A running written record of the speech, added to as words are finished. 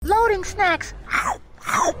eating snacks.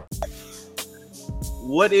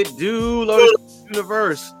 What it do, Lotus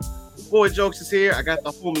Universe? Boy Jokes is here. I got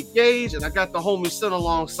the homie Gage and I got the homie Son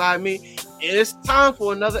alongside me. And it's time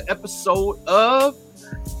for another episode of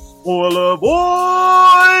Spoiler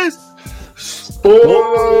Boys.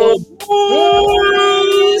 Spoiler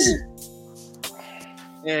Boys.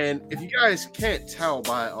 And if you guys can't tell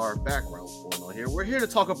by our background going on here, we're here to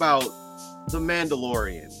talk about The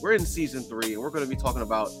Mandalorian. We're in season 3 and we're going to be talking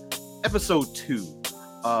about episode 2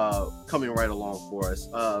 coming right along for us.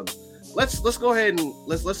 Let's go ahead and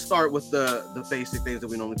let's start with the basic things that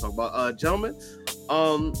we normally talk about. Gentlemen,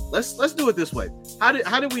 let's do it this way. How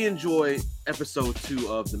did we enjoy episode 2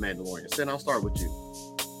 of The Mandalorian? Sen, I'll start with you.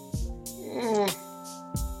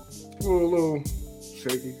 A little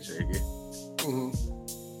shaky. Mm-hmm.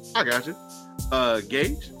 I got you.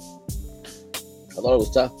 Gage? I thought it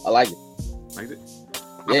was tough. I liked it. Liked it?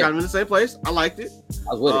 I'm kind of in the same place. I liked it.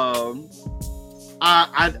 I was with it.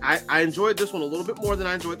 I enjoyed this one a little bit more than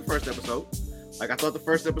I enjoyed the first episode. Like, I thought the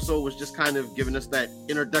first episode was just kind of giving us that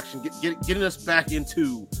introduction, getting us back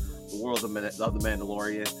into the world of the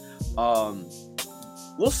Mandalorian.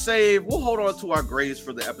 We'll hold on to our grades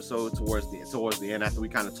for the episode towards the end after we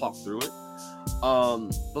kind of talk through it.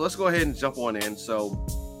 But let's go ahead and jump on in. So,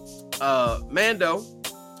 Mando,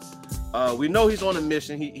 we know he's on a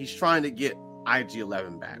mission. He's trying to get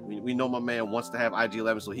IG-11 back. We know my man wants to have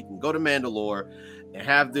IG-11 so he can go to Mandalore and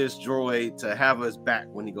have this droid to have us back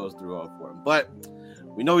when he goes through all for him. But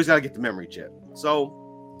we know he's got to get the memory chip.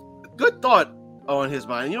 So, good thought on his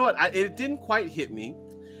mind. You know what? It didn't quite hit me.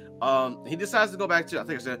 He decides to go back to, I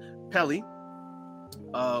think I said, Peli,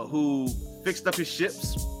 who fixed up his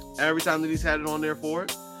ships every time that he's had it on there for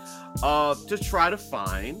it, to try to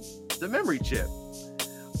find the memory chip.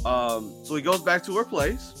 So he goes back to her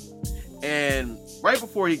place. And right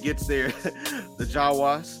before he gets there, the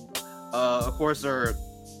Jawas, of course, are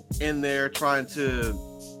in there trying to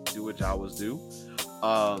do what Jawas do.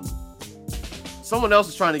 Someone else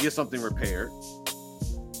is trying to get something repaired.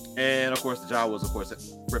 And, of course, the Jawas, of course,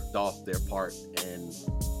 ripped off their part and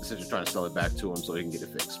essentially trying to sell it back to him so he can get it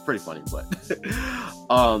fixed. Pretty funny, but...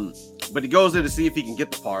 but he goes there to see if he can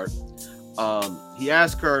get the part. He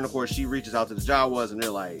asks her, and, of course, she reaches out to the Jawas, and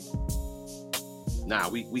they're like, nah,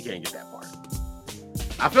 we can't get that part.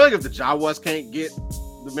 I feel like if the Jawas can't get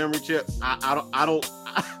the memory chip, I don't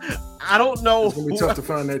know. It's gonna be tough to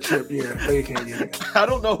find that chip. Yeah, they can't get it. I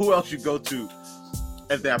don't know who else you go to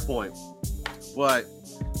at that point. But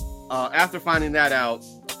after finding that out,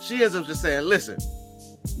 she ends up just saying, "Listen,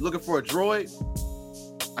 you looking for a droid?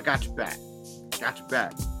 I got your back. Got your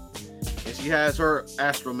back." And she has her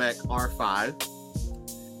astromech R5,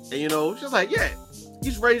 and she's like, "Yeah,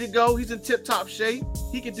 he's ready to go. He's in tip-top shape.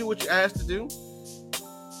 He can do what you asked to do."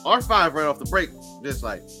 R5 right off the break, just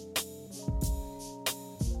like,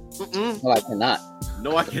 No, I cannot.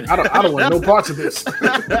 No, I cannot. I don't want no parts of this.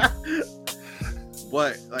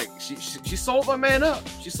 But like, she sold my man up.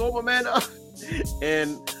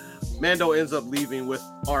 And Mando ends up leaving with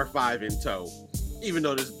R5 in tow, even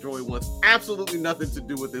though this droid wants absolutely nothing to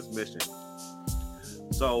do with this mission.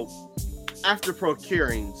 So, after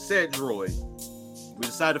procuring said droid, we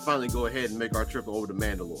decided to finally go ahead and make our trip over to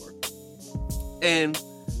Mandalore. And,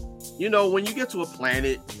 when you get to a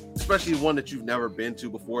planet, especially one that you've never been to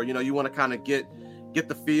before, you want to kind of get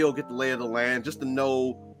the feel, get the lay of the land, just to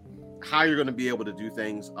know how you're going to be able to do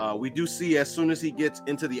things. We do see as soon as he gets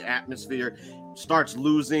into the atmosphere, starts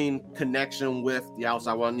losing connection with the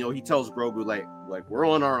outside world. He tells Grogu, like we're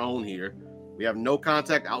on our own here. We have no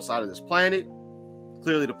contact outside of this planet.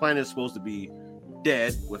 Clearly, the planet is supposed to be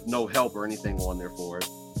dead with no help or anything on there for it.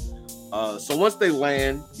 So once they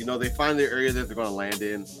land, they find their area that they're going to land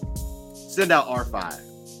in, send out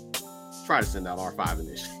R5. Try to send out R5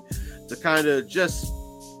 initially to kind of just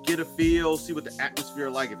get a feel, see what the atmosphere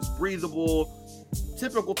is like, if it's breathable,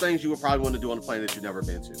 typical things you would probably want to do on a planet that you've never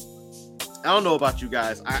been to. I don't know about you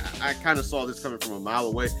guys. I kind of saw this coming from a mile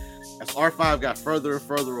away. As R5 got further and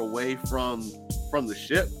further away from the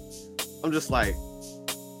ship, I'm just like,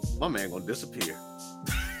 my man gonna disappear.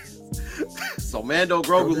 So Mando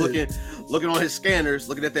Grogu looking on his scanners,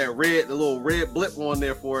 looking at the little red blip on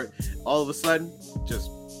there for it, all of a sudden just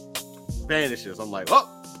vanishes. I'm like, oh,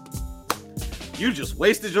 you just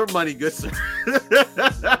wasted your money, good sir.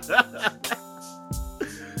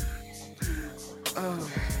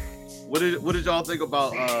 What did y'all think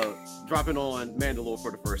about dropping on Mandalore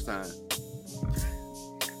for the first time?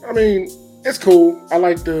 I mean, it's cool. I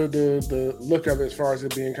like the look of it as far as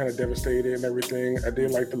it being kind of devastated and everything. I did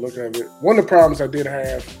like the look of it. One of the problems I did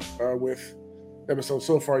have with episode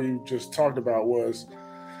so far you just talked about was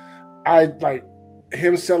I like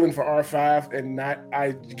him selling for R5 and not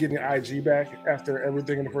getting IG back after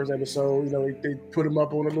everything in the first episode. You know, they put him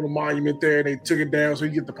up on a little monument there and they took it down so he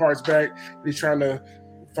can get the parts back. He's trying to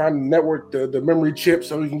find the network, the memory chip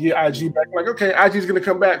so he can get IG back. Like, okay, IG's going to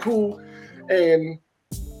come back, cool. And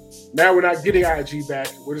now we're not getting IG back.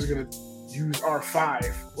 We're just going to use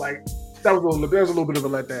R5. Like, that was a little bit of a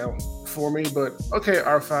letdown for me, but okay,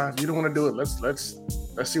 R5, you don't want to do it. Let's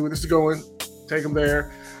see where this is going. Take him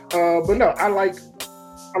there. But no, I like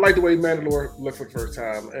the way Mandalore looked for the first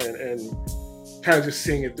time and kind of just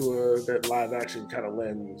seeing it through that live action kind of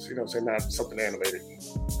lens, you know what I'm saying, not something animated.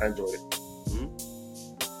 I enjoyed it.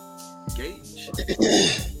 Gage.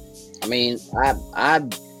 I mean, I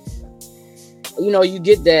you know, you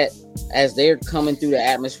get that as they're coming through the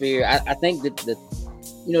atmosphere. I think that the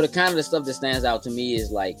kind of the stuff that stands out to me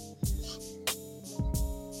is like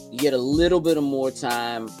you get a little bit of more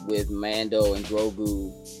time with Mando and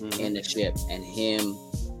Grogu in the ship and him,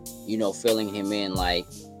 you know, filling him in like,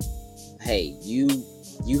 hey, you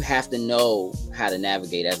have to know how to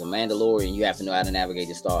navigate as a Mandalorian. You have to know how to navigate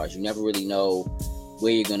the stars. You never really know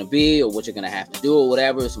where you're going to be or what you're going to have to do or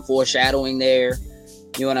whatever. Some foreshadowing there,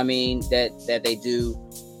 you know what I mean, that they do.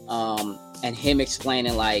 And him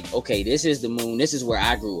explaining like, okay, this is the moon. This is where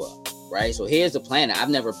I grew up, right? So here's the planet. I've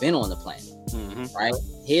never been on the planet, right?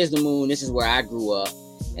 Here's the moon. This is where I grew up.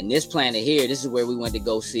 And this planet here, this is where we went to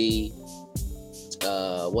go see,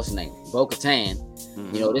 what's her name? Bo-Katan.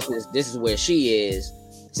 You know, this is where she is.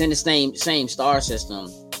 It's in the same star system,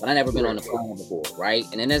 but I never been on the planet before, right?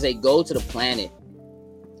 And then as they go to the planet,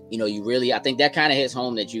 you know, I think that kind of hits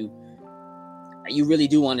home that you really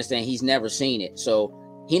do understand he's never seen it. So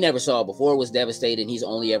he never saw it before, it was devastated. He's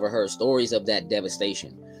only ever heard stories of that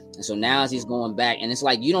devastation. And so now as he's going back, and it's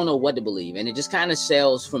like, you don't know what to believe. And it just kind of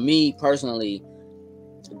sells, for me personally,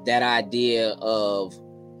 that idea of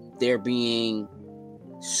there being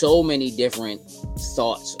so many different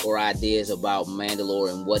thoughts or ideas about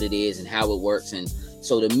Mandalore and what it is and how it works. And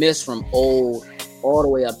so the myths from old all the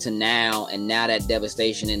way up to now, and now that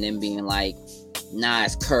devastation and then being like, nah,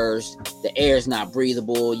 it's cursed, the air is not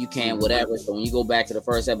breathable, you can't whatever. So when you go back to the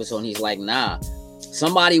first episode and he's like, nah,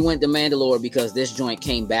 somebody went to Mandalore because this joint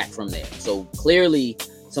came back from there. So clearly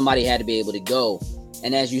somebody had to be able to go.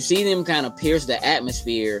 And as you see them kind of pierce the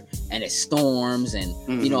atmosphere and it storms and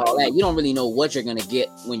you know all that, you don't really know what you're gonna get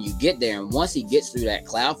when you get there. And once he gets through that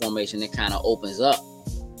cloud formation, it kind of opens up.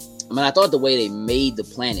 I mean, I thought the way they made the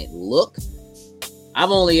planet look, I've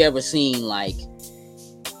only ever seen like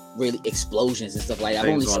really explosions and stuff like that.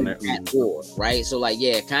 I've only seen that before, right? So like,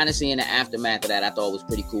 yeah, kind of seeing the aftermath of that I thought was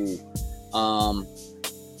pretty cool.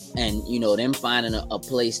 And you know, them finding a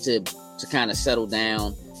place to kind of settle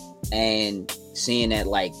down and seeing that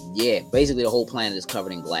like, yeah, basically the whole planet is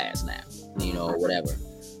covered in glass now, you know, whatever.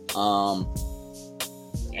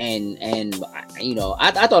 And you know,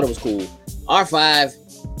 I thought it was cool. R5,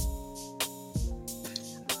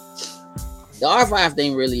 the R5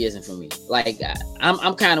 thing really isn't for me. Like,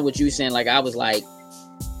 I'm kind of what you saying. Like, I was like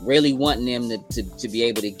really wanting them to be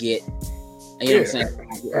able to get, you know what I'm saying?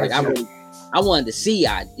 Like, I wanted to see,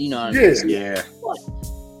 you know what I mean? Yeah.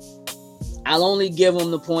 I'll only give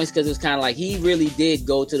him the points because it's kind of like he really did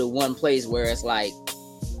go to the one place where it's like,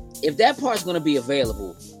 if that part's going to be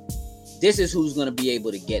available, this is who's going to be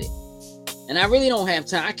able to get it. And I really don't have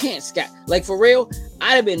time. I can't like, for real,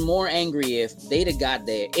 I'd have been more angry if they'd have got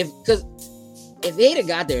there. Because if they'd have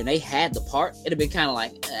got there and they had the part, it'd have been kind of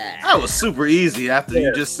like, that was super easy after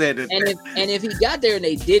you just said it. And if he got there and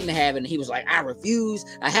they didn't have it and he was like, I refuse,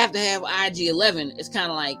 I have to have IG-11, it's kind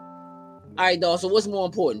of like, all right, dog, so what's more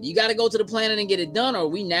important? You got to go to the planet and get it done, or are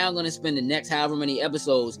we now going to spend the next however many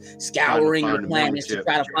episodes scouring the planets to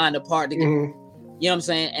try to find a part to get, you know what I'm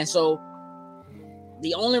saying? And so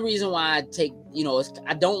the only reason why I take, you know,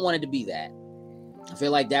 I don't want it to be that. I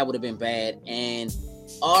feel like that would have been bad. And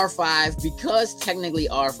R5, because technically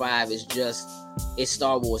R5 is just, it's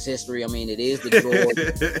Star Wars history. I mean, it is the droid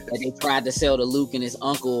that they tried to sell to Luke and his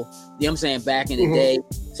uncle, you know what I'm saying, back in the day.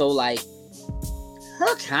 So, like,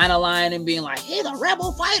 her kind of lying and being like, he's a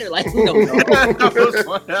rebel fighter. Like, no.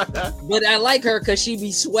 But I like her because she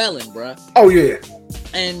be swelling, bruh. Oh, yeah.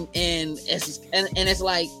 And it's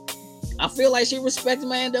like, I feel like she respects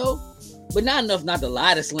Mando, but not enough not to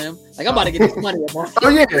lie to Slim. Like, I'm about to get this money up on. Oh,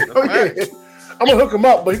 yeah. I'm going to hook him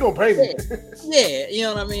up, but he's going to pay me. Yeah, you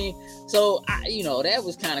know what I mean? So, you know, that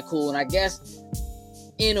was kind of cool. And I guess,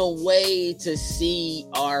 in a way, to see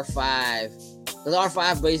R5, because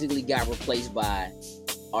R5 basically got replaced by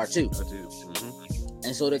R2.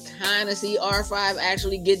 And so to kind of see R5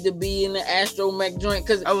 actually get to be in the astromech joint,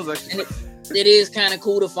 because I was actually it is kind of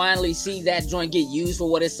cool to finally see that joint get used for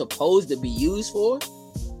what it's supposed to be used for.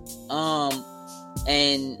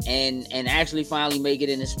 And actually finally make it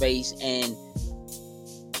into space, and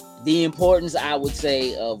the importance, I would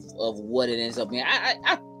say, of what it ends up being.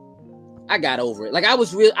 I got over it. Like I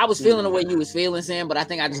was feeling the way you was feeling, Sam, but I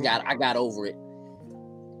think I got over it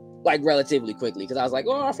like relatively quickly, because I was like,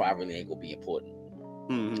 oh, R5 really ain't gonna be important.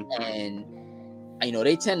 Mm-hmm. And you know,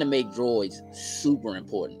 they tend to make droids super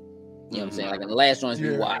important. You know what I'm saying? Like in the last joints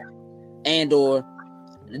we watched, Andor,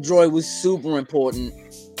 the droid was super important.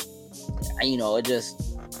 You know, it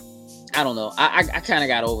just, I don't know. I kind of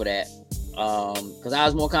got over that because I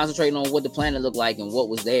was more concentrating on what the planet looked like and what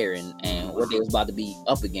was there and what they was about to be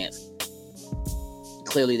up against.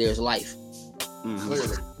 Clearly, there's life.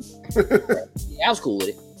 Clearly. Yeah, I was cool with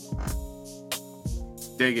it.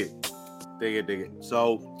 Dig it.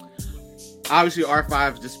 So, obviously,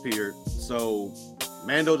 R5's disappeared. So,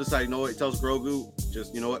 Mando decided, you know what? He tells Grogu,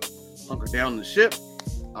 just, you know what? Hunker down in the ship.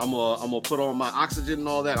 I'm gonna put on my oxygen and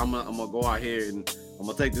all that. I'm gonna go out here and I'm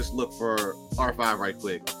gonna take this look for R5 right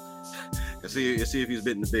quick and see if he's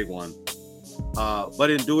bitten the big one. But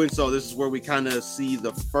in doing so, this is where we kind of see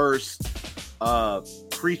the first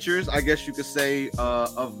creatures, I guess you could say,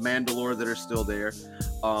 of Mandalore that are still there.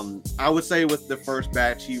 I would say with the first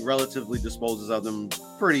batch, he relatively disposes of them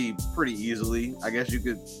pretty easily. I guess you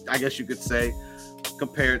could say,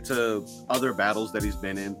 compared to other battles that he's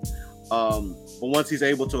been in. But once he's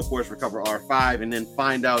able to, of course, recover R5 and then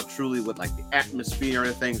find out truly what like the atmosphere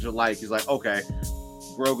and things are like, he's like, okay,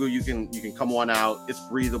 Grogu, you can come on out. It's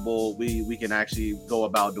breathable. We can actually go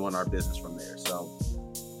about doing our business from there. So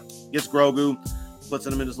gets Grogu, puts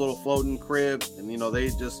him in his little floating crib, and you know they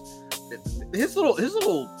just his little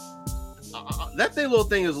that little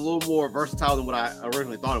thing is a little more versatile than what I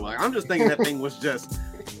originally thought it was. Like, I'm just thinking that thing was just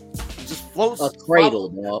floats a cradle,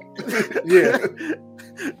 dog. Yeah.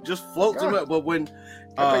 Just floats him up, but when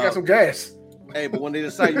I think got some gas. Hey, but when they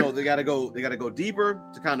decide, you know, they gotta go deeper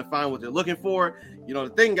to kind of find what they're looking for. You know,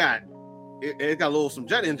 the thing got some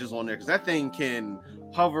jet engines on there because that thing can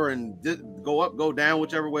hover and go up, go down,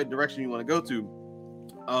 whichever way direction you want to go to.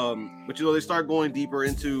 But you know, they start going deeper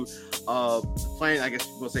into the planet. I guess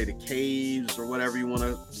you want to say the caves or whatever you want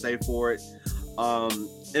to say for it.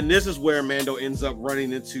 And this is where Mando ends up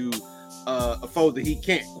running into a foe that he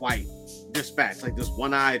can't quite dispatch, like this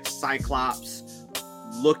one-eyed Cyclops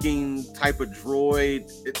looking type of droid.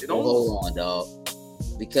 Hold on, dog,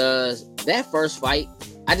 because that first fight,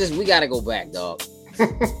 we gotta go back, dog.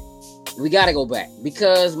 We gotta go back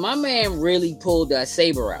because my man really pulled that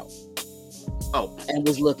saber out. Oh, and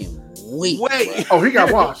was looking weak. Wait, oh, he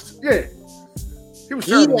got washed. Yeah,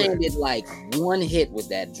 he landed like one hit with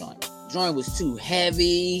that joint. Joint was too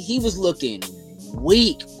heavy. He was looking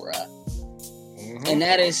weak, bruh. And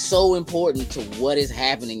that is so important to what is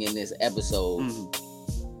happening in this episode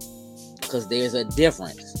because there's a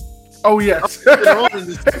difference. Oh yes,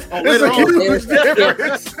 there's a huge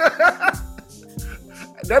difference.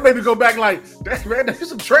 That made me go back like, man, there's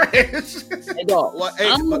some trash. Hey, dog,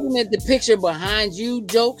 I'm looking at the picture behind you,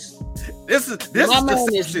 Jokes. My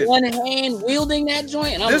man is one hand wielding that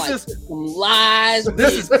joint, and I'm some lies.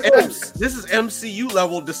 This is MCU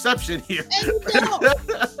level deception here.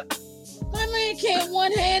 My man can't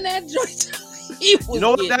one hand that joint. You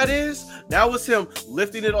know what that is? That was him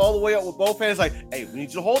lifting it all the way up with both hands. Like, hey, we need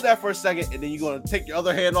you to hold that for a second, and then you're gonna take your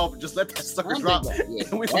other hand off and just let that sucker drop,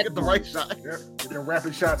 and we can get the right shot. Yeah, get them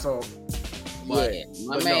rapid shots off. Yeah,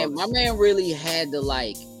 my man really had to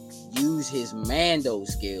like use his Mando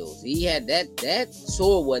skills. He had that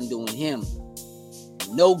sword wasn't doing him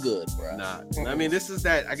no good, bro. Nah, I mean, this is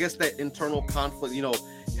that, I guess, that internal conflict. You know,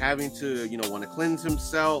 having to, you know, want to cleanse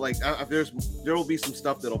himself. Like, there will be some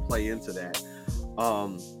stuff that'll play into that.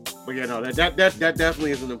 But yeah, no, that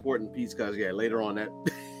definitely is an important piece because later on that's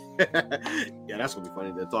gonna be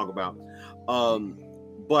funny to talk about.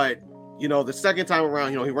 But you know, the second time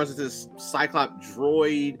around, you know, he runs into this Cyclops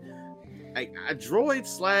droid, like a droid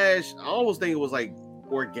 / I almost think it was like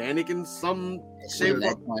organic in some shape.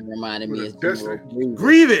 That point reminded me of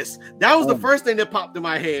Grievous. That was the first thing that popped in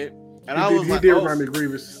my head, and he did remind me of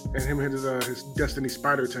Grievous and him and his Destiny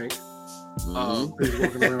spider tank. He was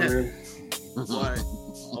walking around there. But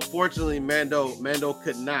unfortunately, Mando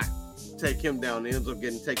could not take him down. He ends up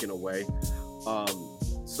getting taken away.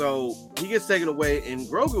 So he gets taken away, and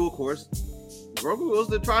Grogu, of course, goes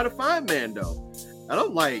to try to find Mando. And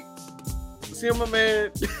I'm like, see my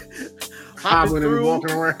man hopping through and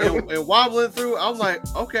walking around and wobbling through. I'm like,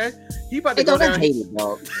 okay, he about to go down. I hate it,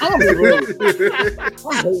 dog. I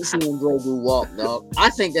hate seeing Grogu walk, dog. I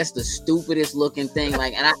think that's the stupidest looking thing.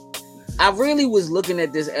 Like, and I really was looking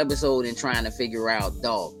at this episode and trying to figure out,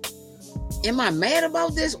 dog, am I mad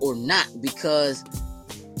about this or not? Because,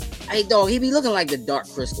 hey, dog, he be looking like the Dark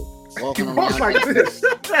Crystal. Walking He walks around like this.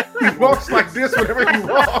 He walks like this whenever he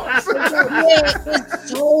walks. Yeah,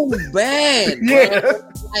 it's so bad, bro. Yeah.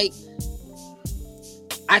 Like,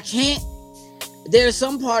 I can't. There's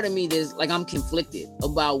some part of me that's like I'm conflicted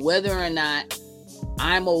about whether or not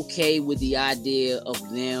I'm okay with the idea of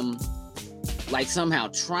them like somehow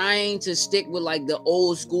trying to stick with like the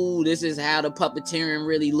old school, this is how the puppeteering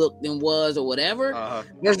really looked and was or whatever,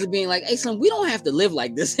 versus being like, hey, son, we don't have to live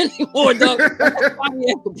like this anymore, dog. We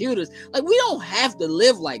have computers. Like, we don't have to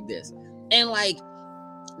live like this. And like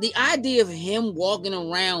the idea of him walking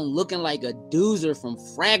around looking like a doozer from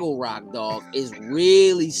Fraggle Rock, dog, is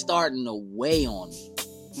really starting to weigh on me.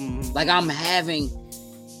 Mm-hmm. Like, I'm having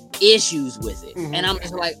issues with it. Mm-hmm. And I'm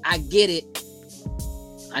just like, I get it.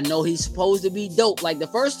 I know he's supposed to be dope. Like the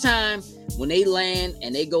first time when they land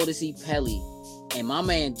and they go to see Pelly and my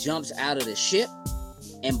man jumps out of the ship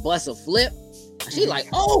and busts a flip, she like,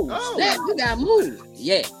 oh, snap, you got moved.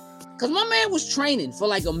 Yeah. Because my man was training for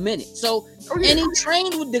like a minute. So, and he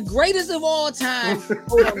trained with the greatest of all time. You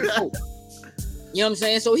know what I'm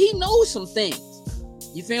saying? So he knows some things.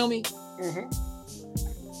 You feel me? Mm-hmm.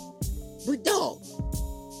 But dog,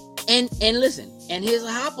 and listen, and his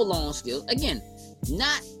hop along skills, again,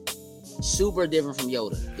 not super different from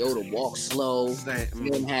Yoda. Yoda walks slow,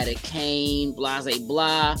 Finn had a cane, blah, blah,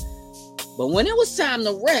 blah. But when it was time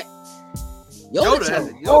to wreck,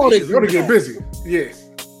 Yoda get busy. Yeah.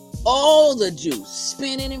 All the juice,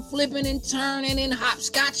 spinning and flipping and turning and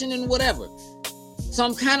hopscotching and whatever. So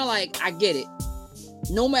I'm kind of like, I get it.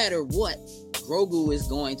 No matter what, Grogu is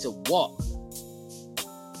going to walk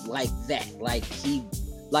like that.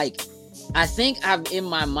 I think I've, in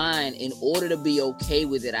my mind, in order to be okay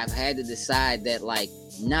with it, I've had to decide that, like,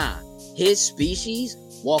 nah, his species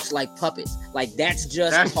walks like puppets. Like, that's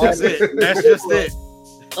just it.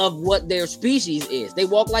 Of what their species is. They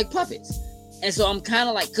walk like puppets. And so I'm kind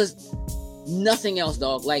of like, because nothing else,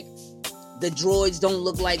 dog. Like, the droids don't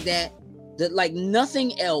look like that. Like,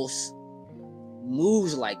 nothing else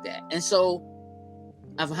moves like that. And so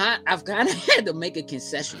I've kind of had to make a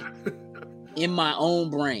concession in my own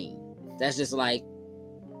brain. That's just like,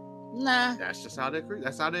 nah. That's just how they are.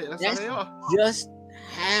 That's how they are. Just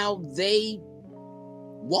how they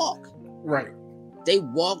walk. Right. They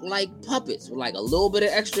walk like puppets with like a little bit of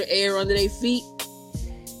extra air under their feet.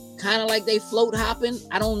 Kind of like they float hopping.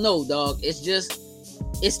 I don't know, dog. It's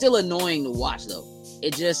still annoying to watch though.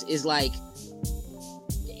 It just is like,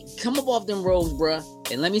 come up off them robes, bruh,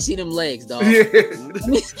 and let me see them legs, dog. Yeah.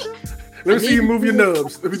 Let me see you move your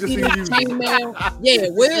nubs. Let me just see you. Yeah,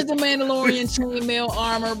 where's the Mandalorian chainmail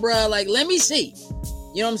armor, bro? Like, let me see.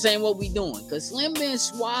 You know what I'm saying? What we doing? Because Slim been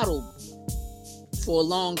swaddled for a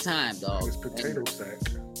long time, dog. His potato sack.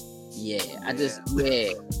 Yeah,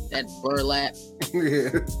 that burlap.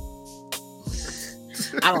 Yeah.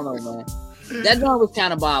 I don't know, man. That one was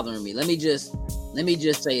kind of bothering me. Let me just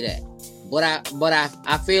say that. But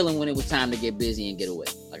I feel him when it was time to get busy and get away.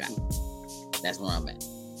 Like, that's where I'm at.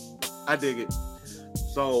 I dig it.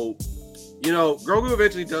 So, Grogu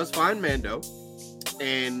eventually does find Mando,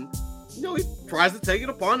 and he tries to take it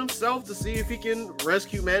upon himself to see if he can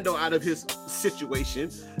rescue Mando out of his situation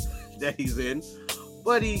that he's in,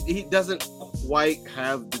 but he doesn't quite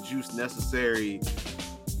have the juice necessary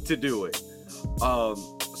to do it.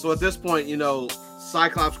 So at this point,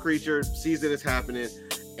 Cyclops creature sees that it's happening,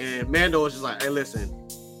 and Mando is just like, hey, listen,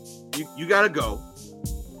 you gotta go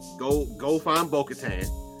find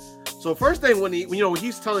Bo-Katan. So first thing when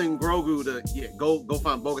he's telling Grogu to go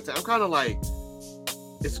find Bo-Katan, I'm kind of like,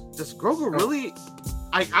 does Grogu really?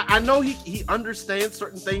 I know he understands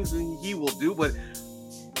certain things and he will do, but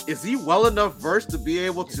is he well enough versed to be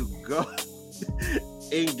able to go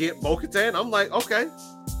and get Bo-Katan? I'm like, okay,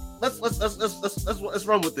 let's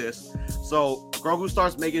run with this. So Grogu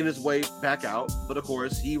starts making his way back out, but of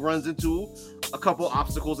course he runs into a couple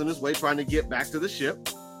obstacles in his way trying to get back to the ship.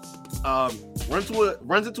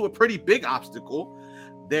 Runs into a pretty big obstacle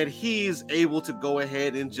that he's able to go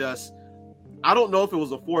ahead and just, I don't know if it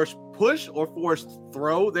was a forced push or forced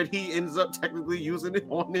throw that he ends up technically using it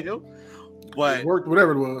on him, but it worked,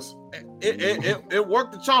 whatever it was. It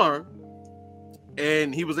worked the charm,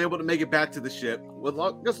 and he was able to make it back to the ship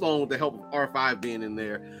just along with the help of R5 being in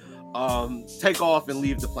there, take off and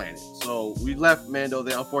leave the planet. So we left Mando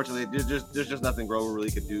there. Unfortunately, there's just nothing Grover really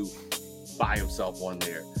could do by himself on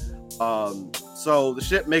there. So the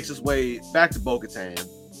ship makes its way back to Bo-Katan,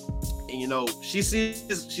 and she sees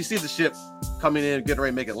the ship coming in, getting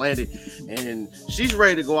ready to make it landed, and she's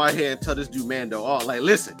ready to go out here and tell this dude Mando, oh, like,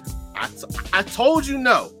 listen, I told you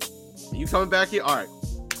no. You coming back here? All right.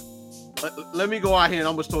 Let me go out here and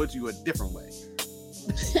I'm going to show it to you a different way.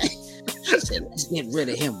 She said, let's get rid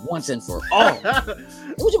of him once and for all.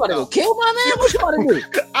 What you about to go kill my man? What you about to do?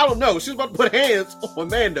 I don't know. She's about to put hands on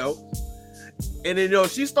Mando. And then,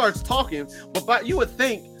 she starts talking. But you would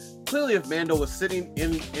think, clearly, if Mando was sitting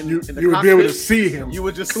in the cockpit, you would be able to see him. You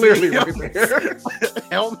would just clearly see him. right there.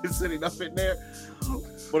 Helmet sitting up in there.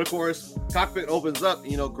 But of course, cockpit opens up.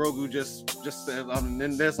 Grogu just says, and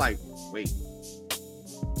then there's like, wait,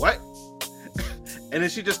 what? And then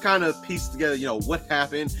she just kind of pieced together, what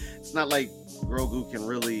happened. It's not like Grogu can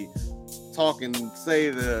really talk and say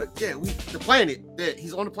the planet, that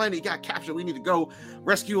he's on the planet, he got captured, we need to go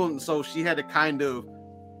rescue him. So she had to kind of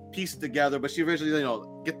piece together, but she eventually,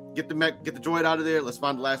 get the droid out of there. Let's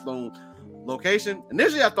find the last known location.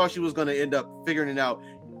 Initially, I thought she was going to end up figuring it out,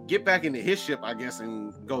 get back into his ship, I guess,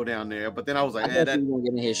 and go down there. But then I was like, I thought she was going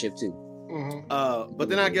to get in his ship too. Mm-hmm. But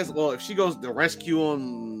then I guess, if she goes to rescue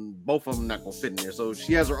him, both of them not gonna fit in there. So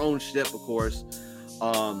she has her own ship, of course.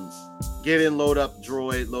 Get in, load up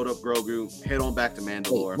droid, load up Grogu, head on back to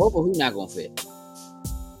Mandalore. Both of who not gonna fit?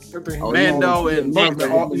 Mando and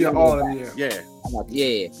all of them. Yeah.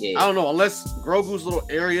 Yeah. I don't know, unless Grogu's little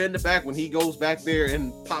area in the back when he goes back there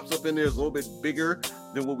and pops up in there is a little bit bigger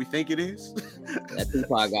than what we think it is. That thing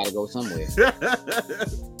probably gotta go somewhere.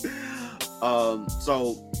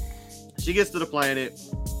 So she gets to the planet,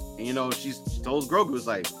 and she tells Grogu, it's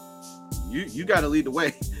like, you gotta lead the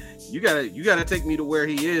way. You gotta take me to where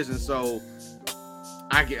he is, and so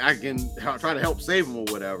I can try to help save him or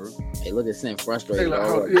whatever. Hey, look at Sin frustrated.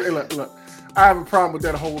 Look. I have a problem with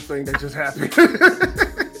that whole thing that just happened.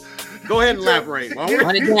 Go ahead and elaborate. He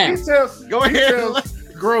tells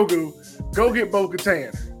Grogu, go get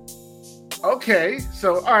Bo-Katan. Okay,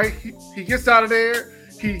 so all right, he gets out of there.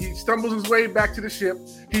 He stumbles his way back to the ship.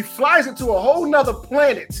 He flies it to a whole nother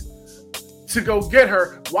planet to go get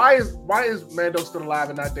her. Why is Mando still alive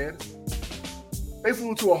and not dead? They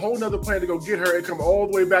flew to a whole nother planet to go get her and come all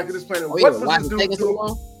the way back to this planet. What was this dude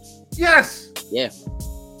doing? Yes. Yeah.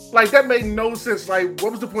 Like, that made no sense. Like,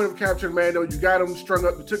 what was the point of capturing Mando? You got him strung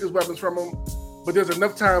up, you took his weapons from him, but there's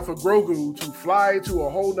enough time for Grogu to fly to a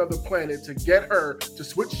whole nother planet to get her, to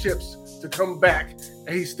switch ships, to come back, and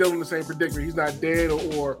he's still in the same predicament. He's not dead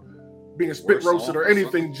or being spit roasted or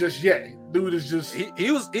anything just yet. Dude is just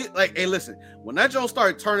he was like, hey, listen, when that joint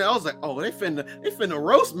started turning, I was like, oh, they finna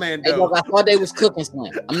roast Mando. Hey, look, I thought they was cooking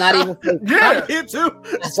Slim. I'm not even I did too.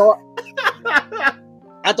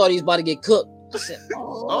 I thought he was about to get cooked. I said,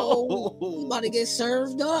 he's about to get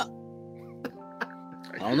served up.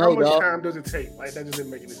 I don't know, how much dog. time does it take? Like, that just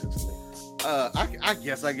didn't make any sense to me. I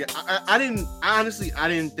guess I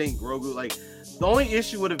didn't think Grogu, like, the only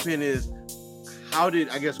issue would have been is how did,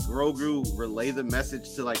 I guess, Grogu relay the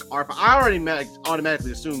message to, like, R5? I already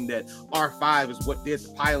automatically assumed that R5 is what did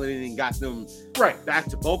the piloting and got them back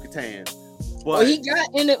to Bo-Katan. But well, he got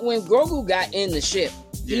in it when Grogu got in the ship.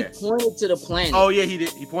 He pointed to the planet. Oh, yeah, he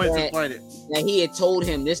did. He pointed to the planet. And he had told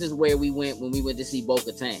him this is where we went when we went to see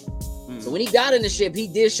Bo-Katan. So when he got in the ship, he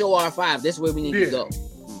did show R5 this is where we need to go.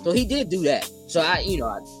 So he did do that. So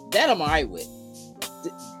that I'm all right with.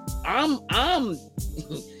 I'm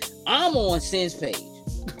on Sin's page.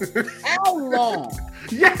 How long?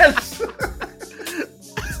 Yes.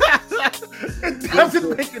 It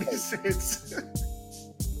doesn't make any sense.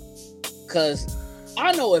 Cause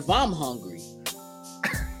I know if I'm hungry,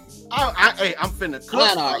 I'm finna cook.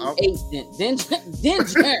 I ate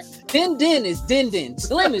Din is Din.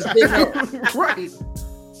 Slim is Big Herb. Right.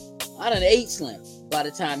 I done ate Slim by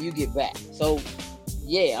the time you get back. So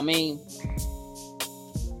yeah, I mean,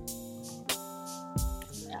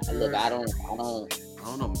 look, I don't know.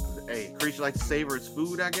 Hey, creature like to savor its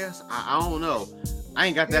food, I guess. I don't know. I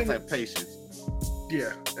ain't got that type of patience.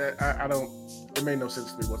 Yeah, I don't. It made no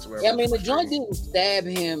sense to me whatsoever. Yeah, I mean, the joint didn't stab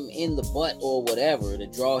him in the butt or whatever to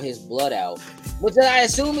draw his blood out. But then I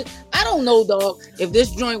assume I don't know, dog, if this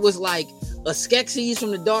joint was like a Skeksis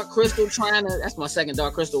from the Dark Crystal trying to, that's my second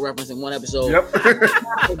Dark Crystal reference in one episode. Yep.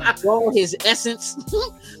 Draw his essence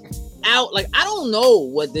out. Like, I don't know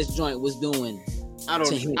what this joint was doing. I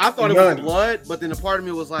thought it was blood, but then a part of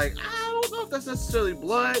me was like, I don't know if that's necessarily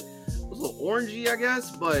blood. It was a little orangey, I guess,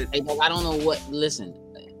 but hey, dog, I don't know what. Listen,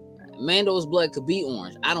 Mando's blood could be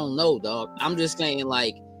orange. I don't know, dog. I'm just saying,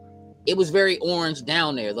 like, it was very orange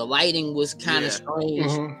down there. The lighting was kind of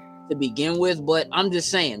strange to begin with, but I'm just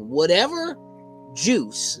saying, whatever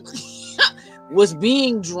juice was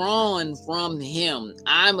being drawn from him,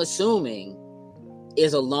 I'm assuming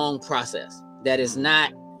is a long process. That is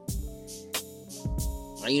not,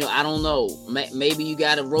 I don't know. Maybe you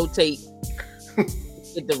got to rotate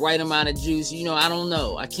get the right amount of juice. You know, I don't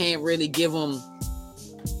know. I can't really give them.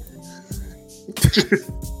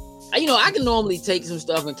 You know, I can normally take some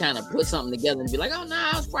stuff and kind of put something together and be like, oh,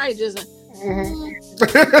 nah, it's probably just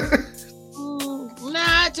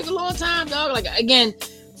nah, it took a long time, dog. Like, again,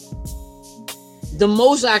 the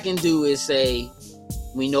most I can do is say,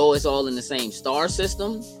 we know it's all in the same star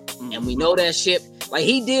system, and we know that ship, like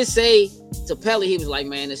he did say to Pelly, he was like,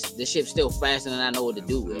 man, the ship's still faster than I know what to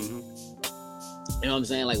do with. You know what I'm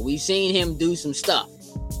saying? Like, we've seen him do some stuff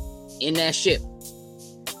in that ship,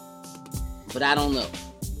 but I don't know.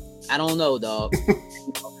 I don't know, dog.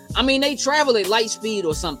 I mean, they travel at light speed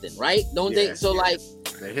or something, right? Don't they? So, like,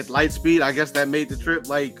 they hit light speed. I guess that made the trip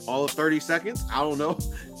like all of 30 seconds. I don't know.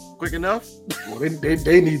 Quick enough. Well,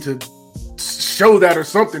 they need to show that or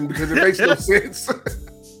something because it makes no sense.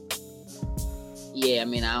 Yeah, I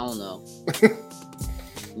mean, I don't know.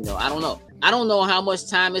 You know, I don't know. I don't know how much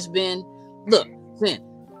time it's been. Look, Finn,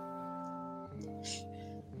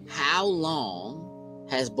 how long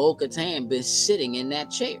has Bo-Katan been sitting in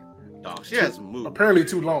that chair? Dog, she hasn't moved. Apparently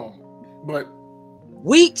too long, but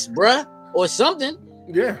weeks, bruh, or something.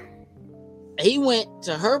 Yeah. He went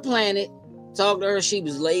to her planet, talked to her. She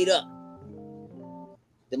was laid up.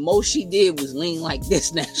 The most she did was lean like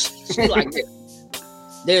this. Now she like this.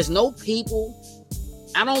 There's no people.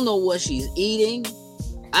 I don't know what she's eating.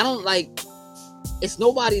 I don't like. It's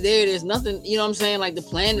nobody there. There's nothing. You know what I'm saying? Like the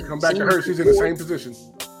planet. Come back to her. She's in the same position.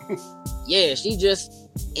 Yeah, she just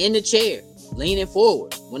in the chair, leaning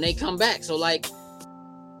forward when they come back. So like,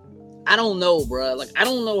 I don't know, bro. Like I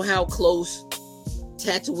don't know how close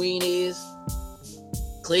Tatooine is.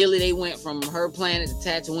 Clearly, they went from her planet to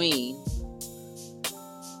Tatooine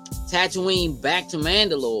back to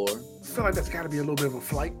Mandalore. I feel like that's got to be a little bit of a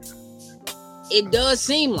flight. It does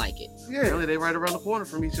seem like it. Yeah, really, they right around the corner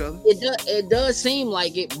from each other. It does seem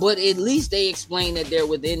like it, but at least they explain that they're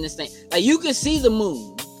within the same. Like you can see the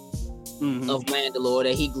moon of Mandalore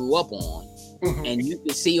that he grew up on, and you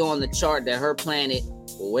can see on the chart that her planet,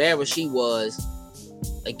 or wherever she was,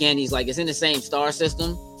 again, he's like, it's in the same star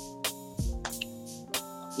system.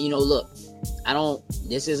 You know, look,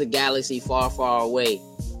 this is a galaxy far, far away,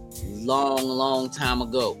 long time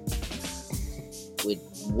ago, with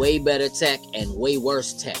way better tech and way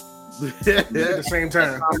worse tech. At the same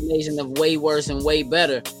time. A combination of way worse and way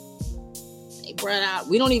better. They brought out,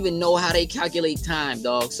 we don't even know how they calculate time,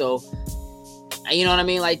 dog. So, you know what I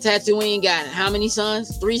mean? Like Tatooine got how many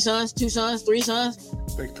sons? 3 sons? 2 sons? 3 sons?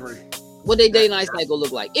 I think 3. What they day-night cycle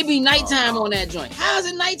look like? It be nighttime on that joint. How is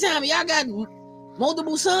it nighttime? Y'all got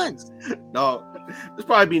multiple sons. No, this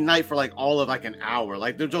probably be night for like all of like an hour.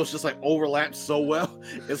 Like their jokes just like overlap so well.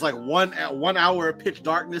 It's like 1 hour of pitch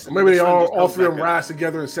darkness. And maybe they all 3 of them rise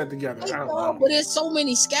together and set together. I don't know. But there's so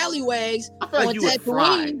many scallywags. I feel like you would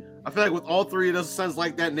fry. I feel like with all 3 of those suns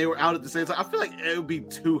like that and they were out at the same time, I feel like it would be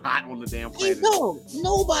too hot on the damn planet. Hey, no,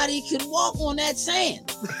 nobody could walk on that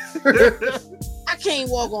sand. I can't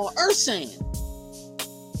walk on Earth sand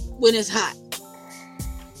when it's hot.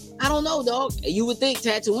 I don't know, dog. You would think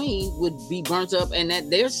Tatooine would be burnt up and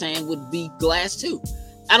that their sand would be glass too.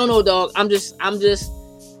 I don't know, dog. I'm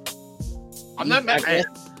not mad.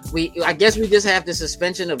 I guess we just have the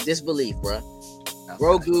suspension of disbelief, bro.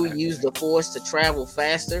 Grogu used the Force to travel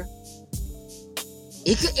faster.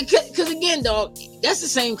 Because again, dog, that's the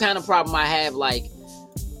same kind of problem I have. Like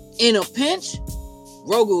in a pinch,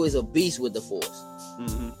 Grogu is a beast with the Force.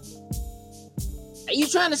 You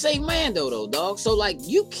trying to save Mando though, dog? So like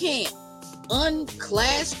you can't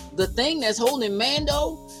unclasp the thing that's holding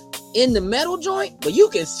Mando in the metal joint, but you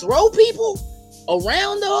can throw people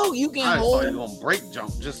around though. You can hold. You gonna break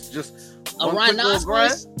jump? Just a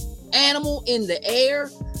rhinoceros animal in the air,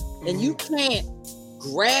 and you can't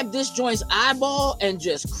grab this joint's eyeball and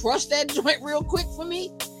just crush that joint real quick for me?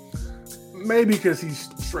 Maybe because he's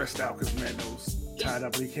stressed out because Mando's tied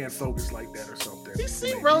up and he can't focus like that or something. He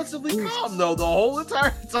seemed relatively calm though the whole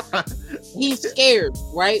entire time. He's scared,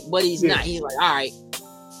 right? But he's not. He's like, all right,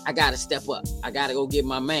 I gotta step up. I gotta go get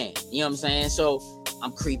my man. You know what I'm saying? So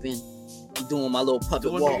I'm creeping. I'm doing my little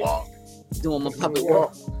puppet walk. Doing my puppet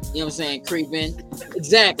walk. You know what I'm saying? Creeping.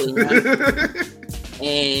 Exactly, man.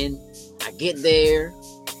 And I get there.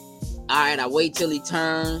 All right, I wait till he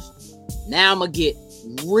turns. Now I'm gonna get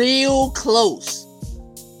real close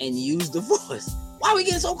and use the Force. Why are we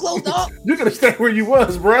getting so close, dog? You're gonna stay where you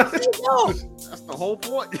was, bro. That's the whole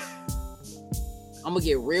point. I'm gonna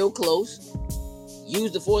get real close,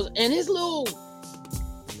 use the Force, and his little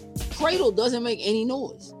cradle doesn't make any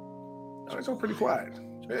noise. Oh, it's all pretty quiet.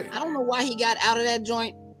 Hey. I don't know why he got out of that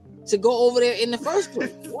joint to go over there in the first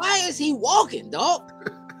place. Why is he walking, dog?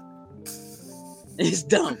 It's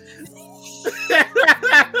dumb.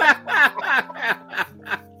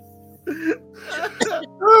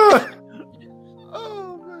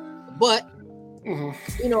 Oh man. But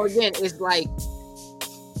you know, again, it's like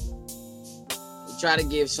we try to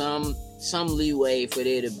give some leeway for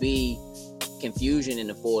there to be confusion in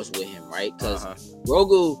the Force with him, right? Because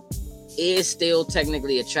Grogu is still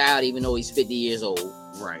technically a child, even though he's 50 years old.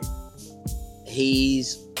 Right.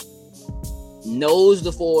 He's knows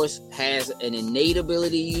the Force, has an innate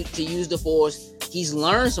ability to use the Force. He's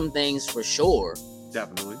learned some things for sure.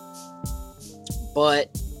 Definitely.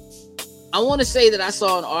 But I want to say that I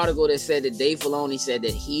saw an article that said that Dave Filoni said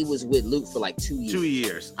that he was with Luke for like 2 years. 2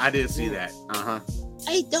 years. I did see that.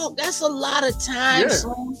 Hey, dog, that's a lot of time,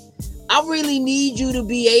 son. I really need you to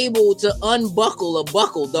be able to unbuckle a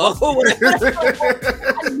buckle, dog.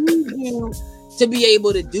 I need you to be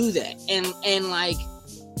able to do that. And like,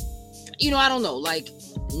 you know, I don't know, like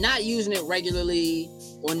not using it regularly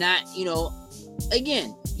or not, you know,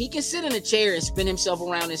 again, he can sit in a chair and spin himself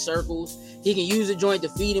around in circles. He can use a joint to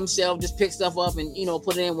feed himself, just pick stuff up and, you know,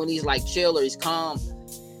 put it in when he's like chill or he's calm.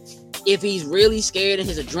 If he's really scared and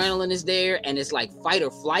his adrenaline is there and it's like fight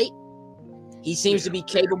or flight, he seems to be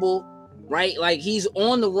capable, right? Like he's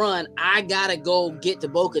on the run. I gotta go get to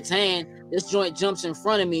Bo-Katan. This joint jumps in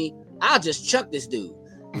front of me. I'll just chuck this dude.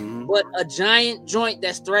 But a giant joint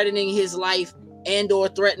that's threatening his life and or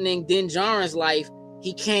threatening Din Djarin's life,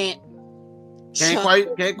 he can't quite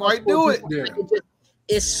do it. Yeah.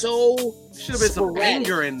 It's so should have been some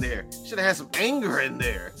anger in there. Should have had some anger in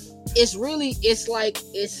there. It's really, it's like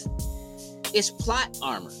it's plot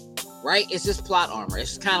armor, right? It's just plot armor.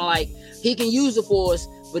 It's kind of like he can use the Force,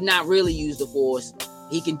 but not really use the Force.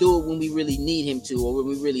 He can do it when we really need him to, or when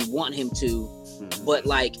we really want him to. But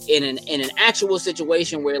like in an actual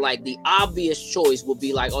situation where like the obvious choice would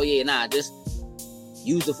be like, oh yeah, nah, just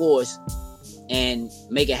use the Force and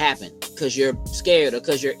make it happen because you're scared or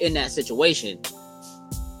because you're in that situation.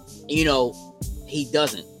 You know, he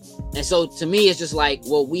doesn't. And so to me, it's just like,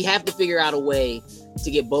 well, we have to figure out a way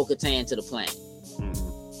to get Bo-Katan to the planet.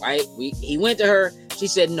 Right? He went to her. She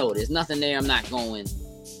said, no, there's nothing there. I'm not going.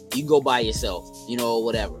 You go by yourself, you know,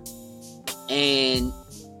 whatever. And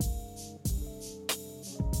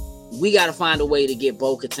we got to find a way to get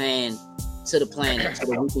Bo-Katan to the planet so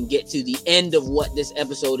that we can get to the end of what this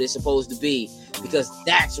episode is supposed to be, because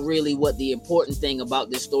that's really what the important thing about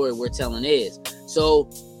this story we're telling is. So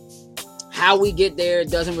how we get there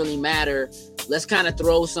doesn't really matter. Let's kind of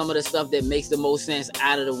throw some of the stuff that makes the most sense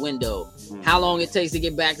out of the window. How long it takes to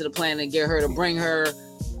get back to the planet and get her to bring her,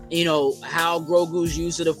 you know, how Grogu's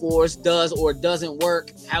use of the Force does or doesn't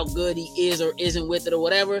work, how good he is or isn't with it or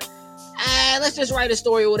whatever. Let's just write a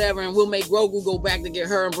story or whatever, and we'll make Grogu go back to get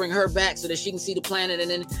her and bring her back so that she can see the planet,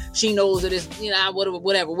 and then she knows that it's, you know,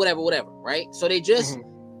 whatever, right? So they just,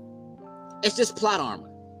 it's just plot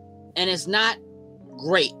armor, and it's not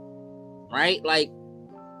great, right? Like,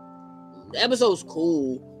 the episode's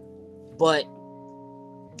cool, but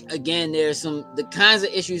again, there's the kinds of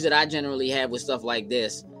issues that I generally have with stuff like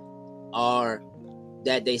this are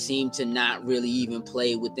that they seem to not really even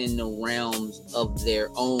play within the realms of their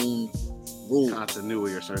own rules.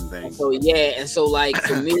 Continuity or certain things. And so like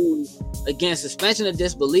for me, again, suspension of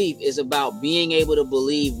disbelief is about being able to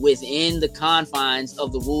believe within the confines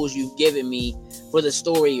of the rules you've given me for the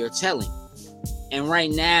story you're telling. And right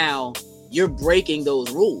now, you're breaking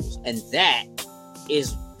those rules. And that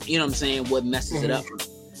is, you know what I'm saying, what messes it up.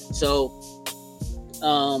 So,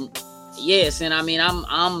 yes, and I mean, I'm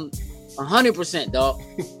 100%, dog.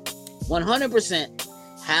 100%.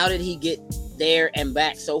 How did he get there and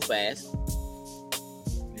back so fast?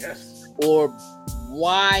 Yes. Or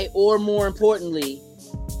why, or more importantly,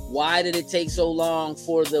 why did it take so long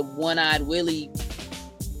for the One-Eyed Willie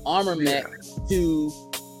armor mech to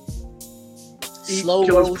slow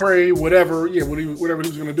kill his prey, whatever he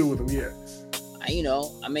was going to do with him? You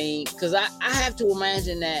know, I mean, because I have to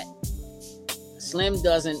imagine that Slim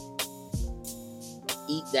doesn't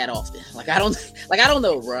eat that often. I don't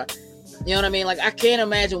know, bro. You know what I mean? Like, I can't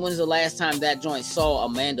imagine when's the last time that joint saw a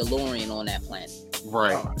Mandalorian on that planet.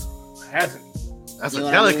 Right. Hasn't. That's a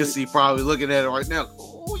delicacy, probably looking at it right now.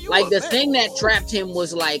 Like, the thing that trapped him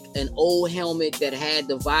was like an old helmet that had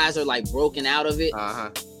the visor like broken out of it.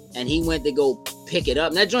 And he went to go pick it up.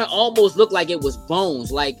 And that joint almost looked like it was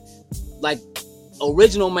bones. Like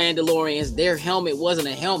original Mandalorians, their helmet wasn't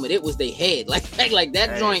a helmet; it was their head. Like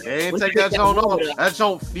that joint. They didn't take that joint off. That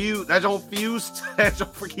joint fused. That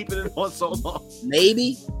joint for keeping it on so long.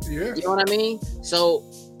 Maybe. Yeah. You know what I mean? So,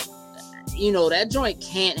 you know, that joint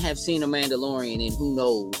can't have seen a Mandalorian in who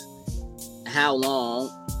knows how long,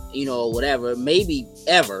 you know, whatever, maybe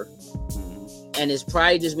ever. and it's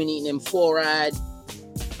probably just been eating them fluoride.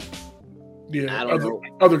 Yeah, I don't know.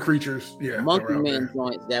 Other creatures. Yeah, monkey man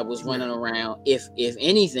joints that was running around. If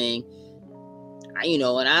anything,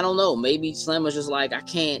 and I don't know. Maybe Slim was just like, I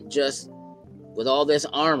can't just with all this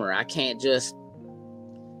armor. I can't just.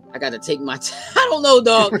 I got to take my. I don't know,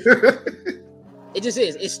 dog. It just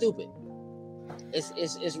is. It's stupid.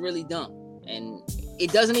 It's really dumb, and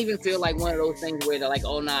it doesn't even feel like one of those things where they're like,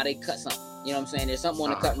 oh nah, they cut something. You know what I'm saying? There's something on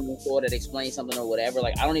the cutting room floor that explains something or whatever.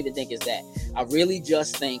 Like, I don't even think it's that. I really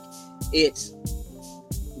just think it's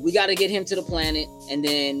we got to get him to the planet, and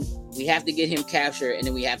then we have to get him captured, and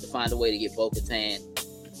then we have to find a way to get Bo-Katan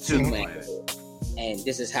to the planet. And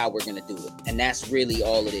this is how we're gonna do it. And that's really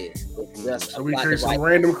all it is. So we create some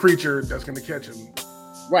random creature that's gonna catch him.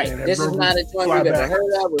 Right. This is not a joint we've ever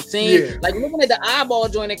heard of or seen. Yeah. Like looking at the eyeball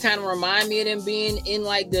joint, it kind of remind me of them being in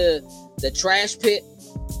like the trash pit.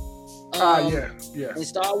 In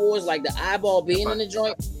Star Wars, like the eyeball being in the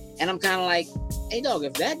joint. And I'm kind of like, hey dog,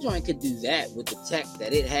 if that joint could do that with the tech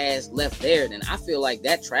that it has left there, then I feel like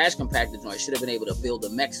that trash compactor joint should have been able to build a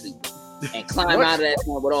mech suit and climb out of that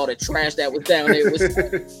joint with all the trash that was down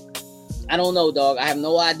there. I don't know, dog. I have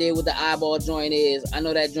no idea what the eyeball joint is. I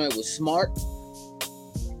know that joint was smart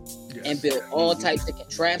and built all types of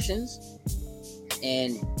contraptions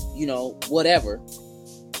and, whatever.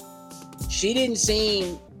 She didn't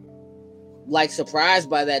seem like surprised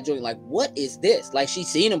by that joint. Like, what is this? Like, she's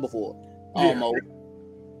seen him before. Almost.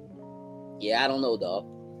 Yeah, I don't know, dog.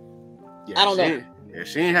 I don't know. Yeah,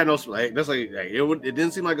 she ain't had no like. That's like it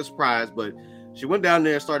didn't seem like a surprise, but she went down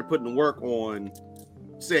there and started putting the work on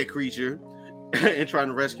said creature and trying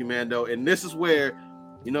to rescue Mando. And this is where,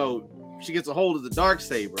 she gets a hold of the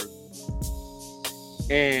Darksaber,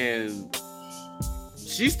 and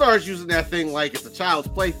she starts using that thing like it's a child's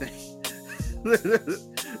plaything,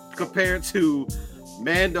 compared to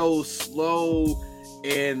Mando's slow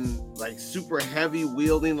and like super heavy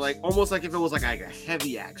wielding, like almost like if it was like a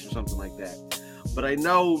heavy axe or something like that. But I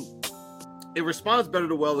know it responds better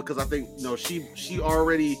to Welda because I think she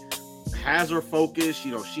already has her focus.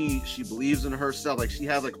 She believes in herself. Like she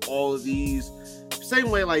has like all of these same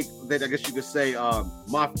way like that. I guess you could say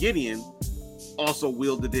Moff Gideon also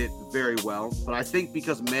wielded it very well. But I think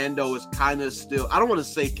because Mando is kind of still, I don't want to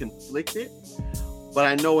say conflicted, but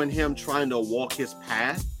I know in him trying to walk his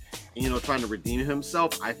path, trying to redeem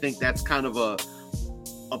himself, I think that's kind of a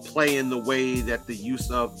play in the way that the use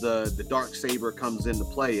of the Darksaber comes into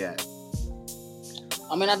play at.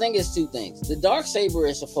 I mean, I think it's two things. The Darksaber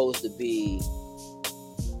is supposed to be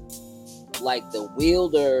like the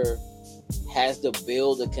wielder has to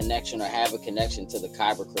build a connection or have a connection to the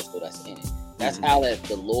kyber crystal that's in it. That's how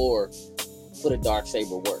the lore for the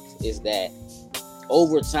Darksaber works, is that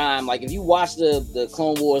over time, like if you watch the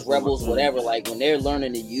Clone Wars, Rebels, whatever, like when they're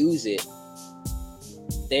learning to use it,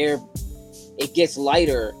 it gets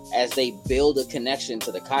lighter as they build a connection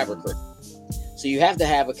to the kyber crystal. So you have to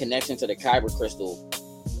have a connection to the kyber crystal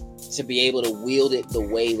to be able to wield it the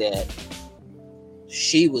way that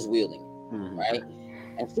she was wielding, right?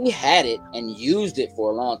 And she had it and used it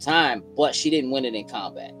for a long time, but she didn't win it in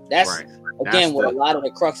combat. That's what a lot of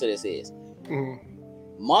the crux of this is.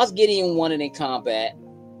 Moff Gideon won it in combat.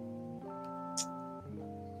 I'm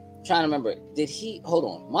trying to remember, did he? Hold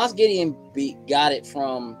on, Moff Gideon got it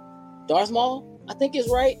from Darth Maul, I think is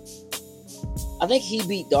right. I think he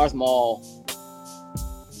beat Darth Maul.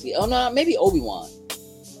 Maybe Obi-Wan.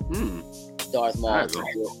 Darth Maul,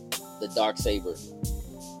 the Darksaber.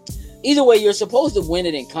 Either way, you're supposed to win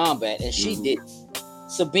it in combat, and she did.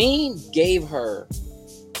 Sabine gave her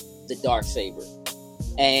the Darksaber,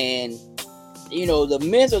 and the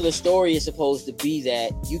myth of the story is supposed to be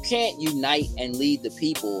that you can't unite and lead the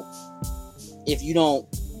people if you don't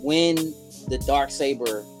win the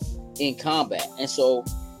Darksaber in combat. And so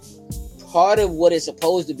part of what it's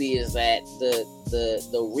supposed to be is that the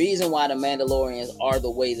reason why the Mandalorians are the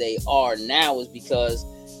way they are now is because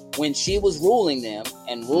when she was ruling them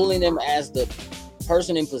as the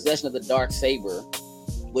person in possession of the Darksaber,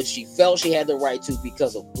 which she felt she had the right to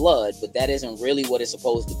because of blood, but that isn't really what it's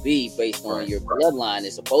supposed to be based on your bloodline.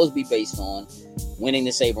 It's supposed to be based on winning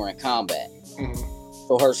the saber in combat.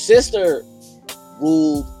 So her sister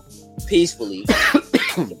ruled peacefully.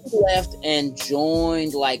 She left and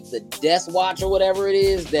joined like the Death Watch or whatever it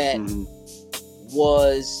is that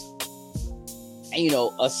was,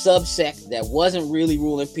 a subsect that wasn't really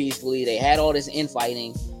ruling peacefully. They had all this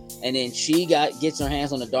infighting, and then she gets her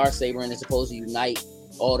hands on the Darksaber and is supposed to unite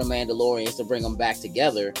all the Mandalorians to bring them back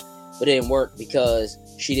together, but it didn't work because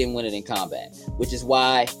she didn't win it in combat, which is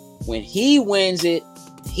why when he wins it,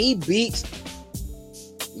 he beats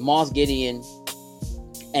Moff Gideon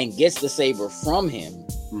and gets the saber from him.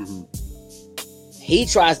 Mm-hmm. He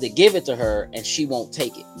tries to give it to her and she won't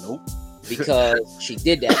take it. Nope. Because she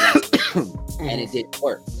did that and it didn't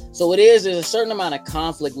work. So there's a certain amount of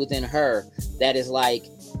conflict within her that is like,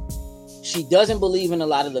 she doesn't believe in a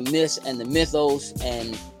lot of the myths and the mythos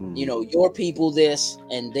and, you know, your people this,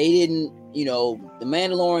 and they didn't, you know, the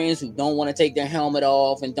Mandalorians who don't want to take their helmet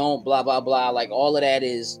off and don't blah, blah, blah. Like all of that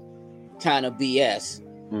is kind of BS.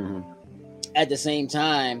 Mm-hmm. At the same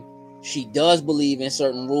time, she does believe in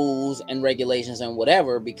certain rules and regulations and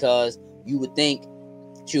whatever, because you would think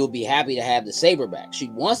she would be happy to have the saber back. She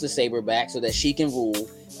wants the saber back so that she can rule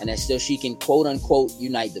and that still she can quote unquote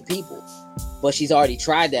unite the people. But she's already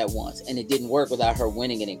tried that once and it didn't work without her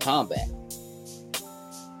winning it in combat.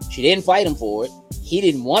 She didn't fight him for it. He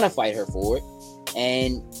didn't want to fight her for it.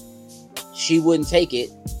 And she wouldn't take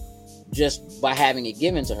it just by having it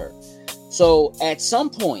given to her. So at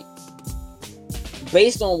some point,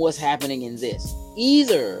 based on what's happening in this,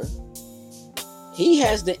 either he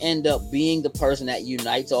has to end up being the person that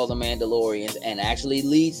unites all the Mandalorians and actually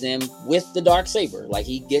leads them with the Darksaber. Like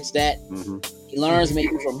he gets that, he learns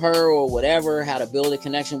maybe from her or whatever, how to build a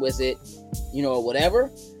connection with it, you know, or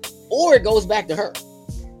whatever. Or it goes back to her,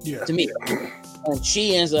 to me. And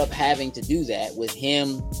she ends up having to do that with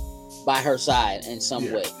him by her side in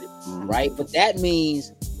some way, right? But that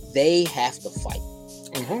means they have to fight.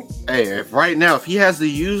 Hey, if he has to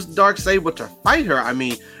use Darksaber to fight her, I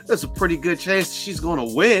mean, there's a pretty good chance she's going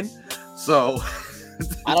to win. So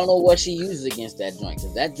I don't know what she uses against that joint,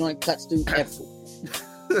 because that joint cuts through everything.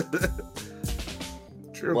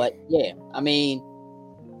 True. But yeah, I mean,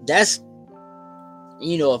 that's,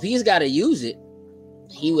 you know, if he's got to use it,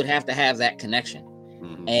 he would have to have that connection.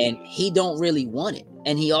 And he don't really want it.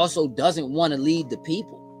 And he also doesn't want to lead the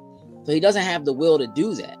people. So he doesn't have the will to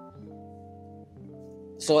do that.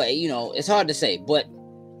 So, you know, it's hard to say, but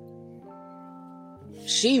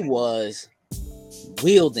she was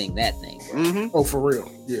wielding that thing. Oh, for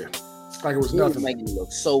real. Yeah. Like it was nothing. Was making it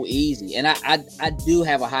look so easy. And I do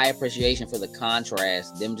have a high appreciation for the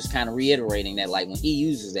contrast. Them just kind of reiterating that, like, when he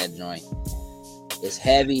uses that joint, it's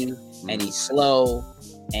heavy and he's slow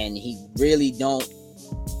and he really don't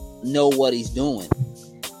know what he's doing.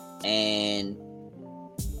 And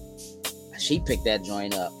she picked that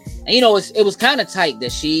joint up. And, you know, it was kind of tight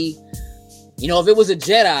that she, you know, if it was a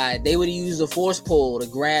Jedi, they would have used a force pull to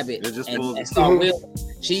grab it and start wielding.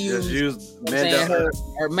 She used her man, on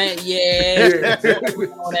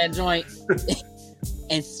that joint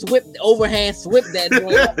and overhand swept that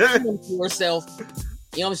joint up to herself.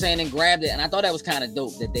 You know what I'm saying? And grabbed it. And I thought that was kind of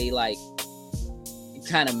dope that they like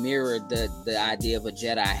kind of mirrored the idea of a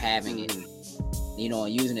Jedi having it. You know,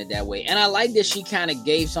 and using it that way. And I like that she kind of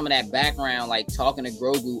gave some of that background, like talking to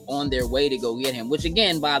Grogu on their way to go get him, which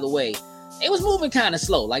again, by the way, it was moving kind of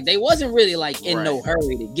slow. Like they wasn't really like in no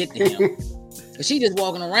hurry to get to him. But she just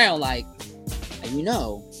walking around like, you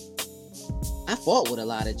know, I fought with a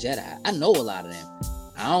lot of Jedi. I know a lot of them.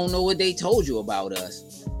 I don't know what they told you about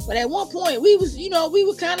us. But at one point we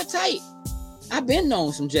were kind of tight. I've been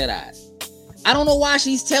known some Jedis. I don't know why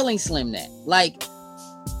she's telling Slim that. Like,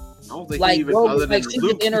 I don't think like even Grogu, other than like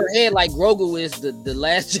she's in her head like Grogu is the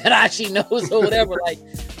last Jedi she knows or whatever. Like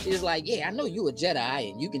she's like, yeah, I know you a Jedi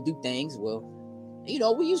and you can do things. Well, you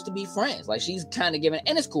know, we used to be friends. Like she's kind of giving,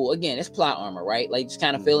 and it's cool. Again, it's plot armor, right? Like just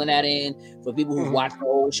kind of filling that in for people who watch the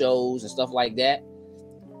old shows and stuff like that.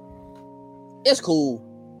 It's cool.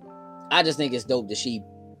 I just think it's dope that she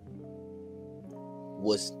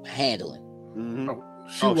was handling.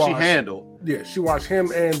 She handled. Yeah, she watched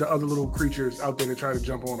him and the other little creatures out there that tried to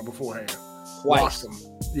jump on her beforehand. Twice. Them.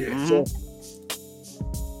 Yeah. So,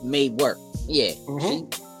 made work. Yeah.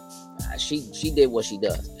 She did what she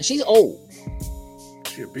does. And she's old.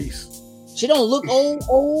 She a beast. She don't look old,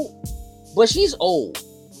 but she's old.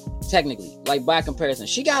 Technically, like by comparison,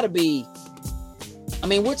 she gotta be. I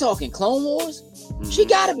mean, we're talking Clone Wars. She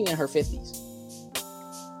gotta be in her 50s.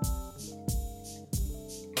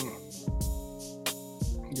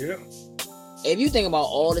 Yeah. If you think about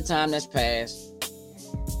all the time that's passed,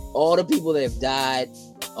 all the people that have died,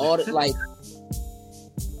 all the like,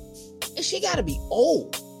 she got to be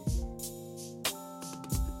old.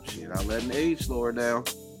 She's not letting age slow her down.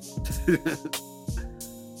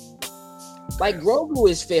 Like Grogu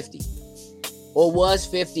is 50, or was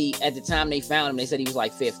 50 at the time they found him. They said he was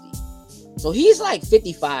like 50, so he's like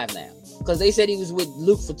 55 now because they said he was with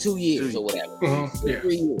Luke for 2 years or whatever,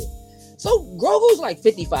 3 years. So Grogu's like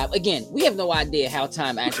 55. Again, we have no idea how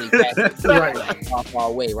time actually passes how far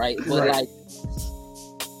away, right? But like,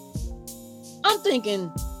 I'm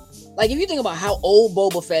thinking, like, if you think about how old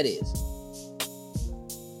Boba Fett is,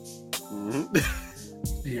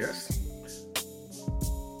 Yes.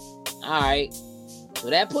 All right. So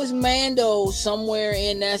that puts Mando somewhere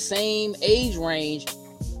in that same age range.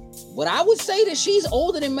 But I would say that she's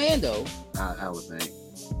older than Mando. I would think.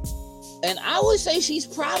 And I would say she's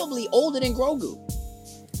probably older than Grogu.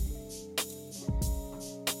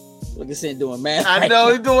 Look at Sin doing math. I know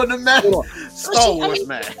he's doing the math. Star Wars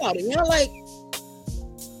math. You know, like,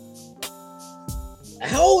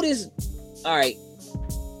 how old is? All right,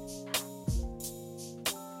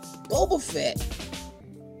 Boba Fett.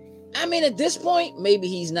 I mean, at this point, maybe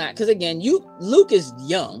he's not, because again, Luke is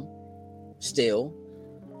young still.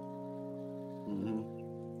 Mm-hmm.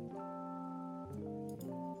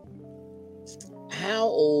 How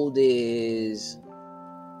old is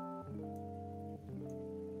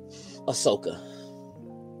Ahsoka?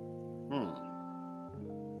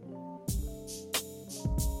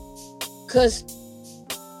 Because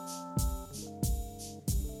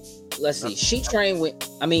let's see, she trained with,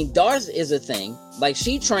 I mean, Darth is a thing. Like,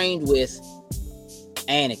 she trained with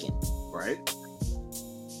Anakin. Right.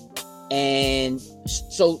 And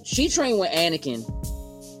so she trained with Anakin,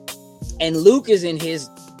 and Luke is in his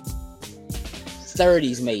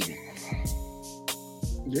 30s, maybe.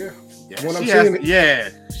 Yeah. From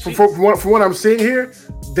what I'm seeing here,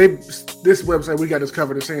 this website, we got this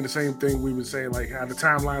covered, is saying the same thing we would say, like how the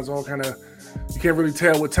timelines all kind of, you can't really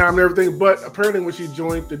tell what time and everything. But apparently, when she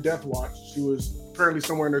joined the Death Watch, she was apparently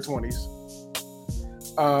somewhere in her 20s.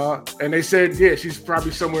 And they said, yeah, she's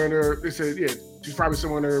probably somewhere in her. They said, yeah, she's probably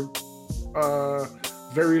somewhere in her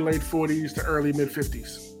very late 40s to early mid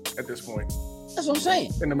 50s at this point. That's what I'm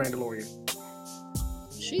saying. In the Mandalorian,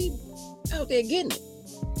 she out there getting it.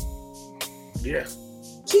 Yeah,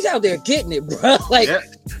 she's out there getting it, bro. Like, yeah.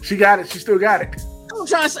 She got it. She still got it. I'm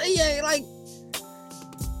trying to say, yeah, like,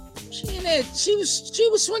 she in there. She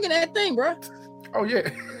was swinging that thing, bro. Oh yeah.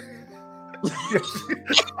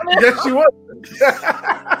 Yes, she was.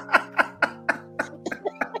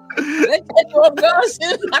 They catch you off guard.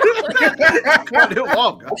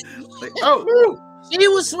 Like, oh, she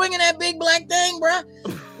was swinging that big black thing, bro.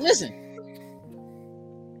 Listen.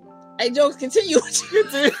 Hey, jokes, continue. But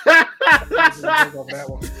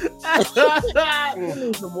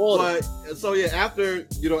so yeah, after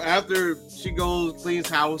she goes, cleans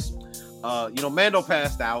house, Mando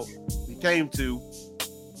passed out. He came to,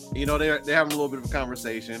 they're having a little bit of a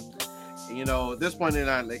conversation. And, at this point,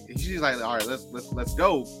 she's like, all right, let's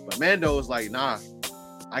go. But Mando is like, nah,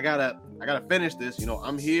 I gotta finish this.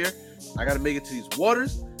 I'm here. I gotta make it to these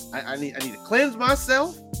waters. I need to cleanse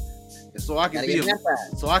myself. And so I can be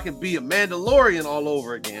a Mandalorian all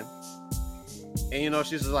over again. And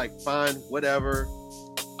she's just like, fine, whatever.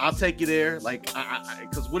 I'll take you there. Like,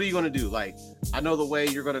 because what are you gonna do? Like, I know the way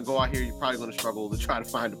you're gonna go out here. You're probably gonna struggle to try to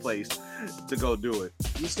find a place to go do it.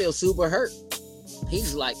 He's still super hurt.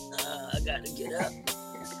 He's like, I gotta get up.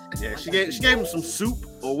 Yeah, she gave him some soup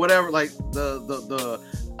or whatever. Like the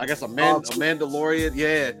I guess a Mandalorian.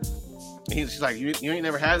 Yeah. She's like, you ain't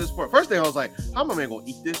never had this before. First thing I was like, how am I gonna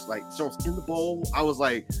eat this? Like, so it's in the bowl. I was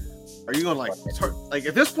like, are you gonna like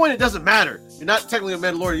at this point it doesn't matter. You're not technically a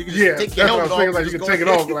Mandalorian. You can just take your helmet off. Like, you can take it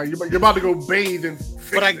off. Like, you're about to go bathe and.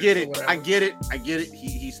 But I get it.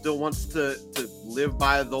 He still wants to live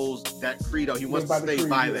by that credo. He wants to stay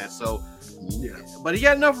by that. So yeah. But he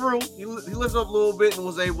got enough room. He lived up a little bit and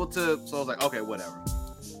was able to. So I was like, okay, whatever.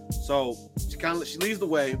 So she leads the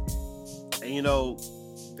way, and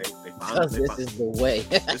they find this is the way.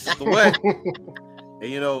 This is the way.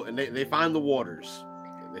 And they find the waters.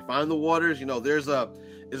 They find the waters. There's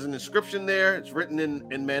an inscription there. It's written in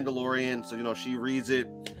Mandalorian. So she reads it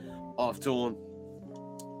off to him.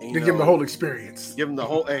 And, give him the whole experience. Give him the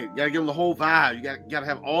whole. Hey, you gotta give him the whole vibe. You gotta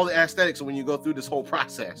have all the aesthetics when you go through this whole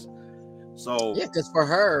process. So yeah, because for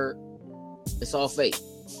her, it's all fake.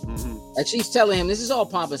 Mm-hmm. Like, she's telling him this is all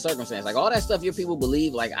pomp and circumstance. Like, all that stuff your people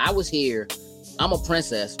believe. Like, I was here. I'm a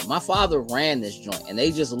princess. My father ran this joint, and they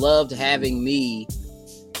just loved having me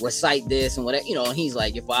recite this and whatever. And he's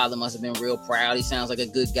like, your father must have been real proud. He sounds like a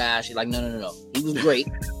good guy. She's like, no. He was great.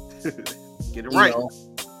 Get it right.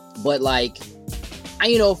 But like,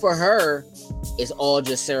 for her, it's all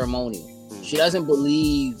just ceremonial. Mm-hmm. She doesn't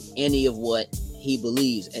believe any of what he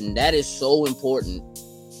believes, and that is so important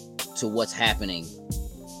to what's happening.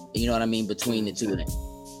 You know what I mean? Between the two of them.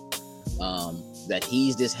 That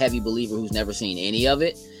he's this heavy believer who's never seen any of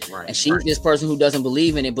it, right, and she's this person who doesn't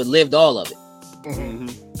believe in it but lived all of it. Mm-hmm.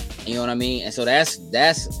 You know what I mean? And so that's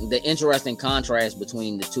the interesting contrast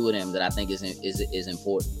between the two of them that I think is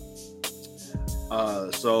important.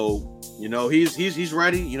 So he's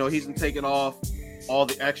ready. He's taking off all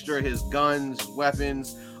the extra, his guns, his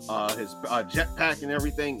weapons, his jetpack and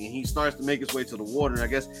everything, and he starts to make his way to the water. And I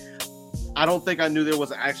guess I don't think I knew there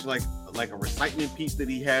was actually like a recitement piece that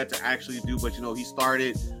he had to actually do, but he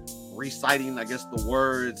started reciting, I guess, the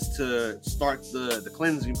words to start the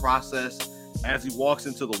cleansing process as he walks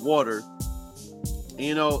into the water.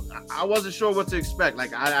 And, I wasn't sure what to expect.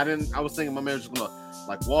 Like I was thinking my man was just gonna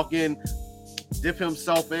like walk in, dip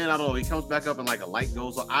himself in. I don't know. He comes back up and like a light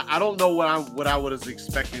goes on. I don't know what I was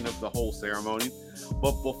expecting of the whole ceremony.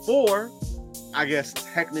 But before, I guess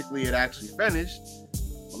technically it actually finished,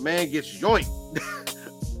 a man gets yoinked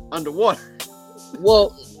underwater.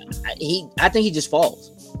 Well, I think he just falls.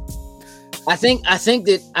 I think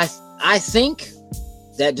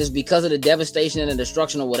that just because of the devastation and the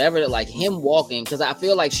destruction or whatever, that like him walking, because I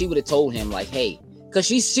feel like she would have told him like, hey, because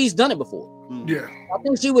she's done it before. Yeah. I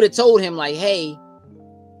think she would have told him like, hey,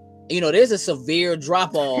 there's a severe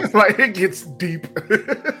drop off. Like it gets deep.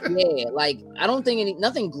 Yeah, like I don't think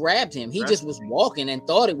nothing grabbed him. He just was walking and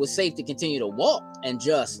thought it was safe to continue to walk and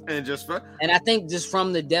I think just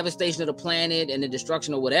from the devastation of the planet and the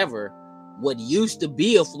destruction or whatever, what used to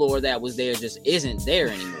be a floor that was there just isn't there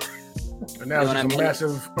anymore. And now it's a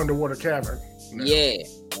massive underwater cavern. Now. Yeah,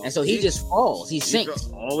 and so he just falls. He sinks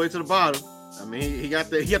all the way to the bottom. I mean, he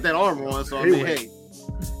got that armor on, so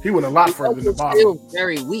he went a lot further than the bottom. Still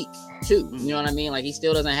very weak too. You know what I mean? Like he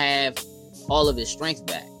still doesn't have all of his strength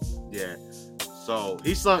back. Yeah. So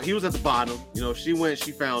he was at the bottom.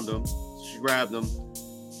 She found him, she grabbed him,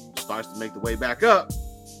 starts to make the way back up.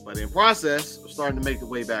 But in process of starting to make the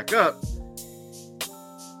way back up,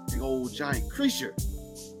 big old giant creature.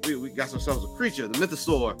 We got ourselves a creature, the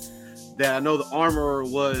mythosaur, that I know the armorer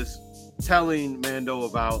was telling Mando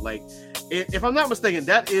about. Like, if I'm not mistaken,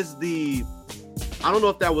 that is I don't know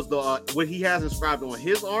if that was the what he has inscribed on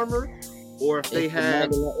his armor, or if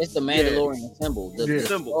it's the Mandalorian symbol. The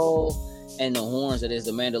symbol skull and the horns that is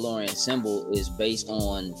the Mandalorian symbol is based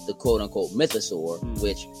on the quote unquote mythosaur,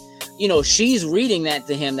 which she's reading that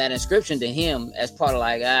to him, that inscription to him as part of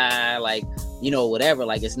whatever,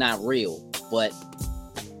 like it's not real, but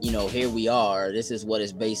here we are. This is what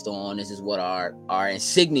it's based on. This is what our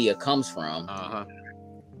insignia comes from.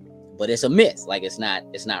 But it's a myth. Like it's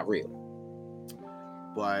not real.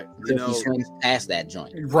 But he swings past that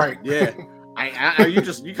joint. Right. Yeah. You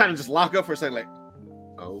kind of just lock up for a second, like,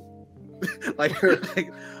 oh. like I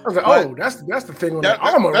was like, that's the thing on that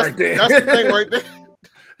armor right there. That's the thing right there.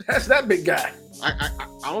 That's that big guy. I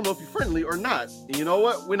don't know if you're friendly or not. And you know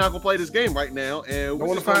what? We're not gonna play this game right now, and we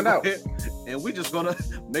want to find out. And we're just gonna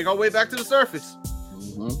make our way back to the surface.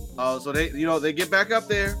 So they get back up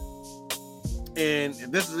there, and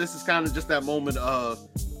this is kind of just that moment of,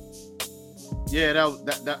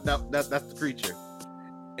 that's the creature,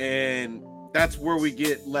 and that's where we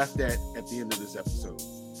get left at the end of this episode.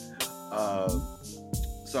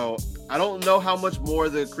 So I don't know how much more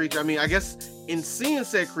the creature. I mean, I guess in seeing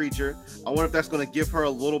said creature, I wonder if that's going to give her a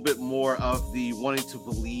little bit more of the wanting to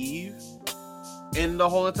believe in the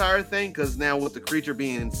whole entire thing. Because now with the creature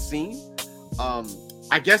being seen,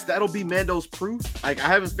 I guess that'll be Mando's proof. Like, I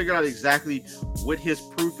haven't figured out exactly what his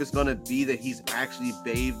proof is going to be that he's actually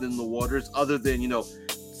bathed in the waters, other than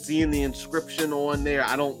seeing the inscription on there.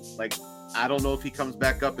 I don't know if he comes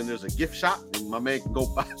back up and there's a gift shop and my man can go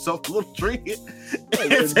buy himself a little drink.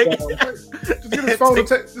 Just get a phone and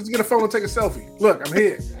take a selfie. Look, I'm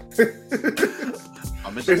here.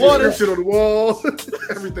 I'm at the water. Shit on the wall.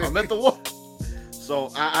 Everything. I'm at the water.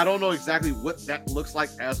 So I don't know exactly what that looks like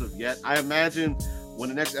as of yet. I imagine when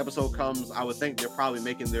the next episode comes, I would think they're probably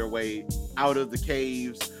making their way out of the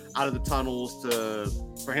caves, out of the tunnels,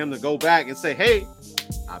 for him to go back and say, hey,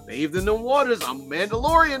 I bathed in the waters. I'm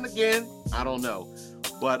Mandalorian again. I don't know.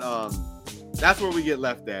 But that's where we get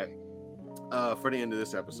left at for the end of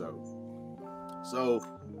this episode. So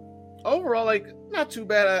overall, not too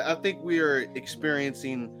bad. I think we are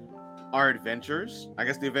experiencing our adventures. I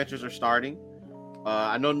guess the adventures are starting.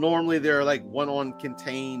 I know normally they're one-on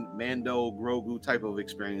contained Mando, Grogu type of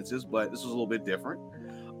experiences, but this was a little bit different.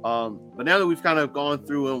 But now that we've kind of gone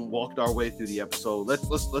through and walked our way through the episode,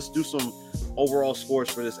 let's do some overall scores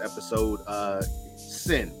for this episode.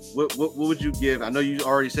 Sin, what would you give? I know you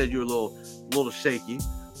already said you're a little shaky.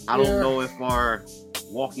 I don't know if our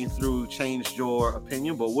walking through changed your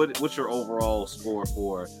opinion, but what's your overall score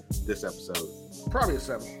for this episode? Probably a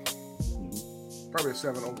 7. Probably a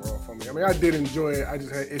 7 overall for me. I mean, I did enjoy it. I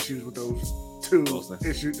just had issues with those two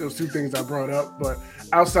things I brought up, but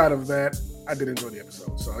outside of that, I did enjoy the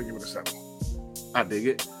episode, so I'll give it a 7. I dig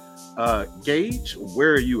it. Gage,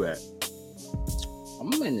 where are you at?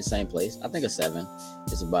 I'm in the same place. I think a 7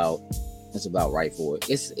 is about right for it.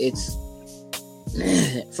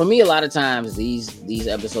 for me, a lot of times these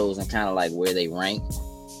episodes and kind of like where they rank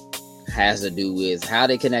has to do with how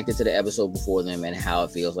they connected to the episode before them and how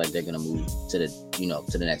it feels like they're gonna move to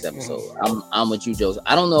the next episode. I'm with you, Joseph.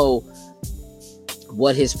 I don't know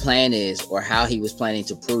what his plan is or how he was planning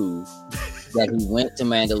to prove that he went to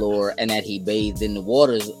Mandalore and that he bathed in the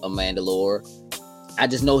waters of Mandalore. I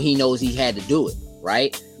just know he knows he had to do it,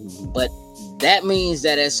 right? But that means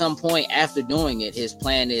that at some point after doing it, his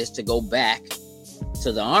plan is to go back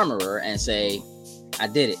to the armorer and say, I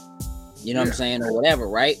did it. You know what I'm saying? Or whatever,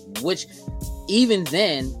 right? Which even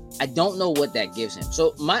then, I don't know what that gives him.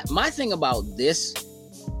 So my thing about this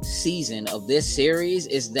season of this series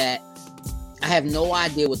is that I have no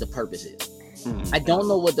idea what the purpose is. I don't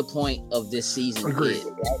know what the point of this season is. Right?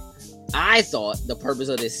 I thought the purpose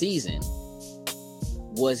of this season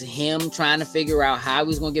was him trying to figure out how he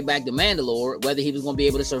was going to get back to Mandalore, whether he was going to be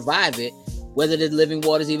able to survive it, whether the living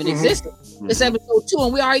waters even existed. It's episode 2,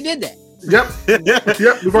 and we already did that. Yep.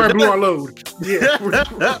 We've already blew our load. Yeah,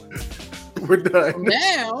 we're done.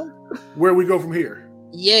 Now, where we go from here?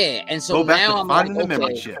 Yeah, and so now I'm like,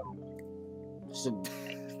 okay. So,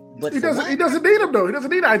 but he doesn't need him though. He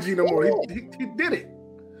doesn't need IG no more. He did it.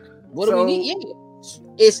 What do we need?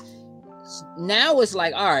 Yeah, it's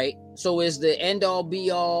like, all right. So is the end all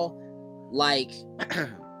be all like?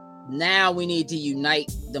 Now we need to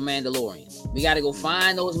unite the Mandalorians. We got to go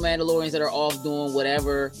find those Mandalorians that are off doing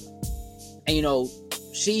whatever. And you know,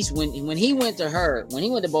 she's when he went to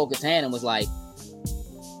Bo-Katan and was like,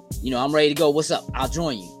 you know, I'm ready to go. What's up? I'll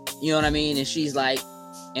join you. You know what I mean? And she's like,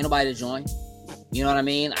 ain't nobody to join. You know what I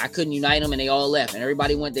mean? I couldn't unite them and they all left and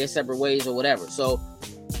everybody went their separate ways or whatever. So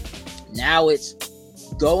now it's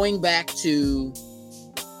going back to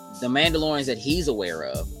the Mandalorians that he's aware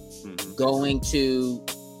of, going to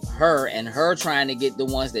her and her trying to get the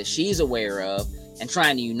ones that she's aware of and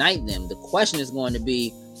trying to unite them. The question is going to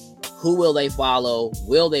be, who will they follow?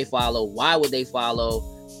 Will they follow? Why would they follow?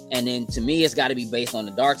 And then to me, it's got to be based on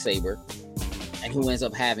the Darksaber and who ends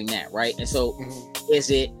up having that, right? And so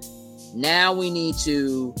is it now we need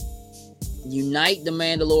to unite the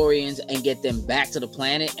Mandalorians and get them back to the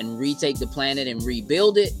planet and retake the planet and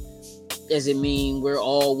rebuild it? Does it mean we're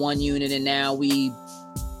all one unit and now we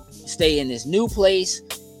stay in this new place?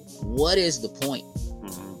 What is the point?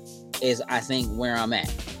 Is I think where I'm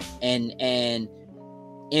at. And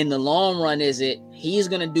in the long run, is it he's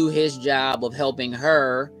going to do his job of helping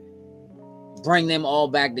her bring them all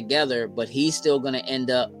back together, but he's still going to end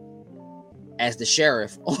up as the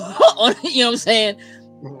sheriff, you know what I'm saying?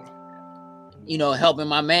 You know, helping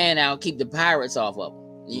my man out, keep the pirates off of him.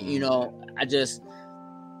 You know, I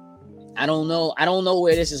don't know. I don't know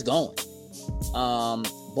where this is going.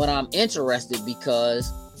 But I'm interested because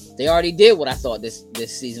they already did what I thought this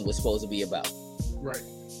season was supposed to be about. Right.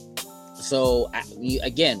 So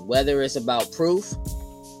again, whether it's about proof,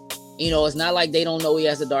 you know, it's not like they don't know he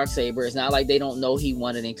has the Darksaber. It's not like they don't know he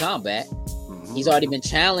won it in combat. He's already been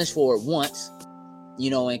challenged for it once, you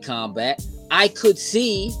know, in combat. I could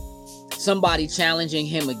see somebody challenging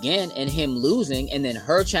him again and him losing, and then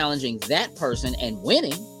her challenging that person and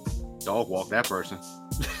winning. Dog walk that person.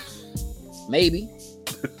 Maybe.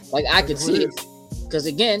 Like, I could see it. Because,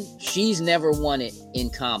 again, she's never won it in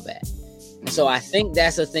combat. And so I think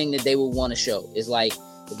that's a thing that they would want to show. Is like,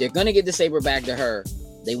 if they're going to get the saber back to her,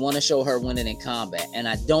 they want to show her winning in combat. And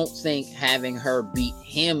I don't think having her beat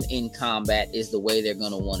him in combat is the way they're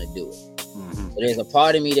going to want to do it. So there's a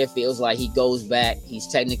part of me that feels like he goes back. He's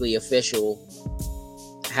technically official.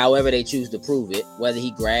 However they choose to prove it. Whether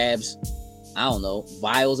he grabs, I don't know,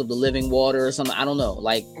 vials of the living water or something. I don't know.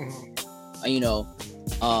 Like, you know,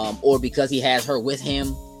 or because he has her with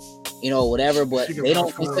him, you know, whatever. But they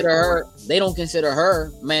don't consider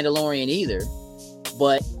her Mandalorian either.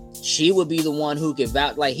 But she would be the one who could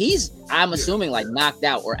vouch. Like, I'm assuming, like, knocked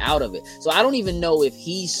out or out of it. So I don't even know if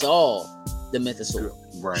he saw the mythosaur.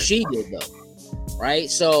 Right. She did, though.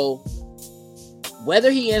 Right? So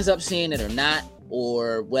whether he ends up seeing it or not,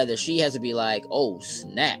 or whether she has to be like, oh,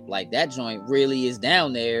 snap, like, that joint really is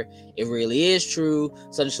down there. It really is true.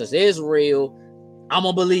 Such and such is real. I'm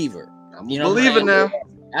a believer. I'm a believer now.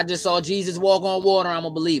 I just saw Jesus walk on water. I'm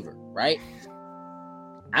a believer, right?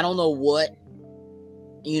 I don't know what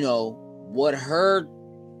her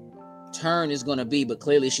turn is going to be, but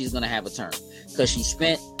clearly she's going to have a turn because she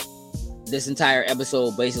spent this entire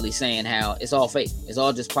episode basically saying how it's all fake. It's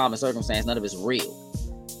all just pomp and circumstance. None of it's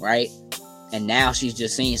real, right? And now she's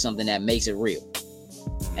just seeing something that makes it real.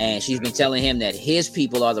 And she's been telling him that his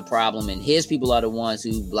people are the problem and his people are the ones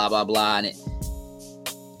who blah, blah, blah.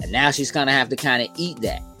 And now she's going to have to kind of eat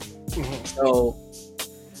that. So,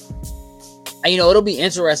 you know, it'll be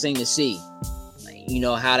interesting to see. you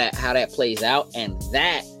know, how that plays out. And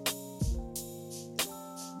that,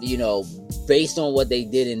 you know, based on what they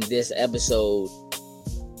did in this episode,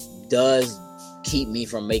 does keep me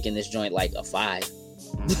from making this joint like a 5.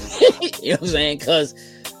 You know what I'm saying? Because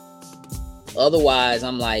otherwise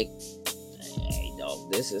I'm like, hey,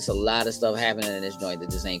 dog, this is a lot of stuff happening in this joint that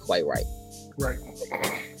just ain't quite right. Right.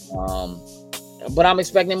 But I'm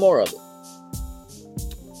expecting more of it.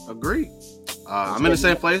 Agreed. I'm in the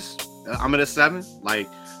same place. I'm at a 7. Like,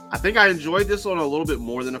 I think I enjoyed this one a little bit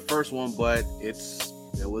more than the first one, but it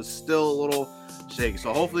was still a little shaky.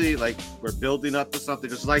 So hopefully, like, we're building up to something.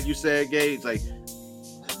 Just like you said, Gage, like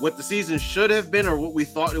what the season should have been or what we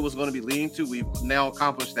thought it was going to be leading to, we've now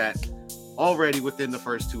accomplished that already within the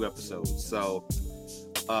first 2 episodes. So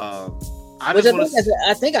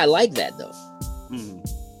I think I like that though. Mm-hmm.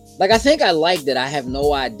 Like, I think I like that I have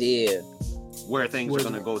no idea where things are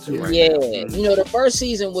going to go to right now. Mm-hmm. You know, the first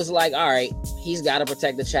season was like, all right, he's got to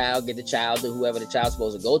protect the child, get the child to whoever the child's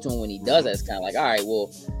supposed to go to. And when he does that, it's kind of like, all right,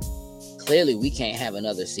 well, clearly we can't have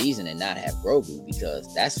another season and not have Grogu,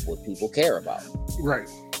 because that's what people care about.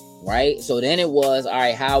 Right. So then it was, all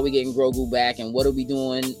right, how are we getting Grogu back and what are we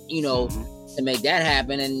doing, you know, to make that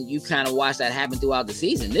happen? And you kind of watch that happen throughout the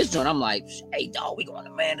season. This joint, I'm like, hey, dog, we going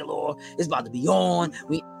to Mandalore. It's about to be on.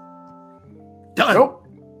 We done. Nope.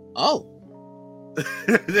 Oh.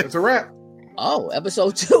 It's a wrap. Oh,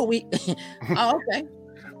 episode 2. Oh, okay.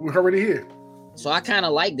 We're already here. So I kind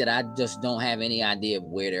of like that. I just don't have any idea of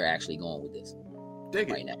where they're actually going with this. Dig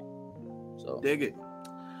it. Right now. So dig it.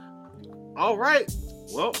 All right.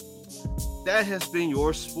 Well, that has been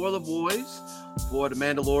your Spoiler Boys for The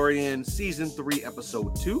Mandalorian Season 3,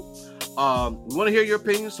 Episode 2. We want to hear your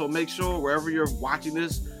opinions, so make sure wherever you're watching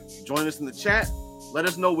this, join us in the chat. Let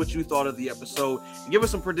us know what you thought of the episode. And give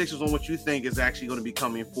us some predictions on what you think is actually going to be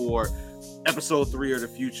coming for Episode 3 or the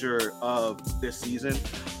future of this season.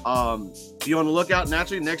 Be on the lookout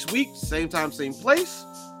naturally next week, same time, same place.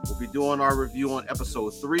 We'll be doing our review on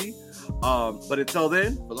Episode 3. But until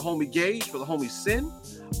then, for the homie Gage, for the homie Sin,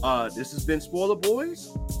 this has been Spoiler Boys.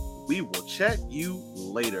 We will check you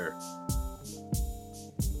later.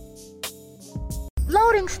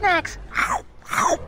 Loading snacks.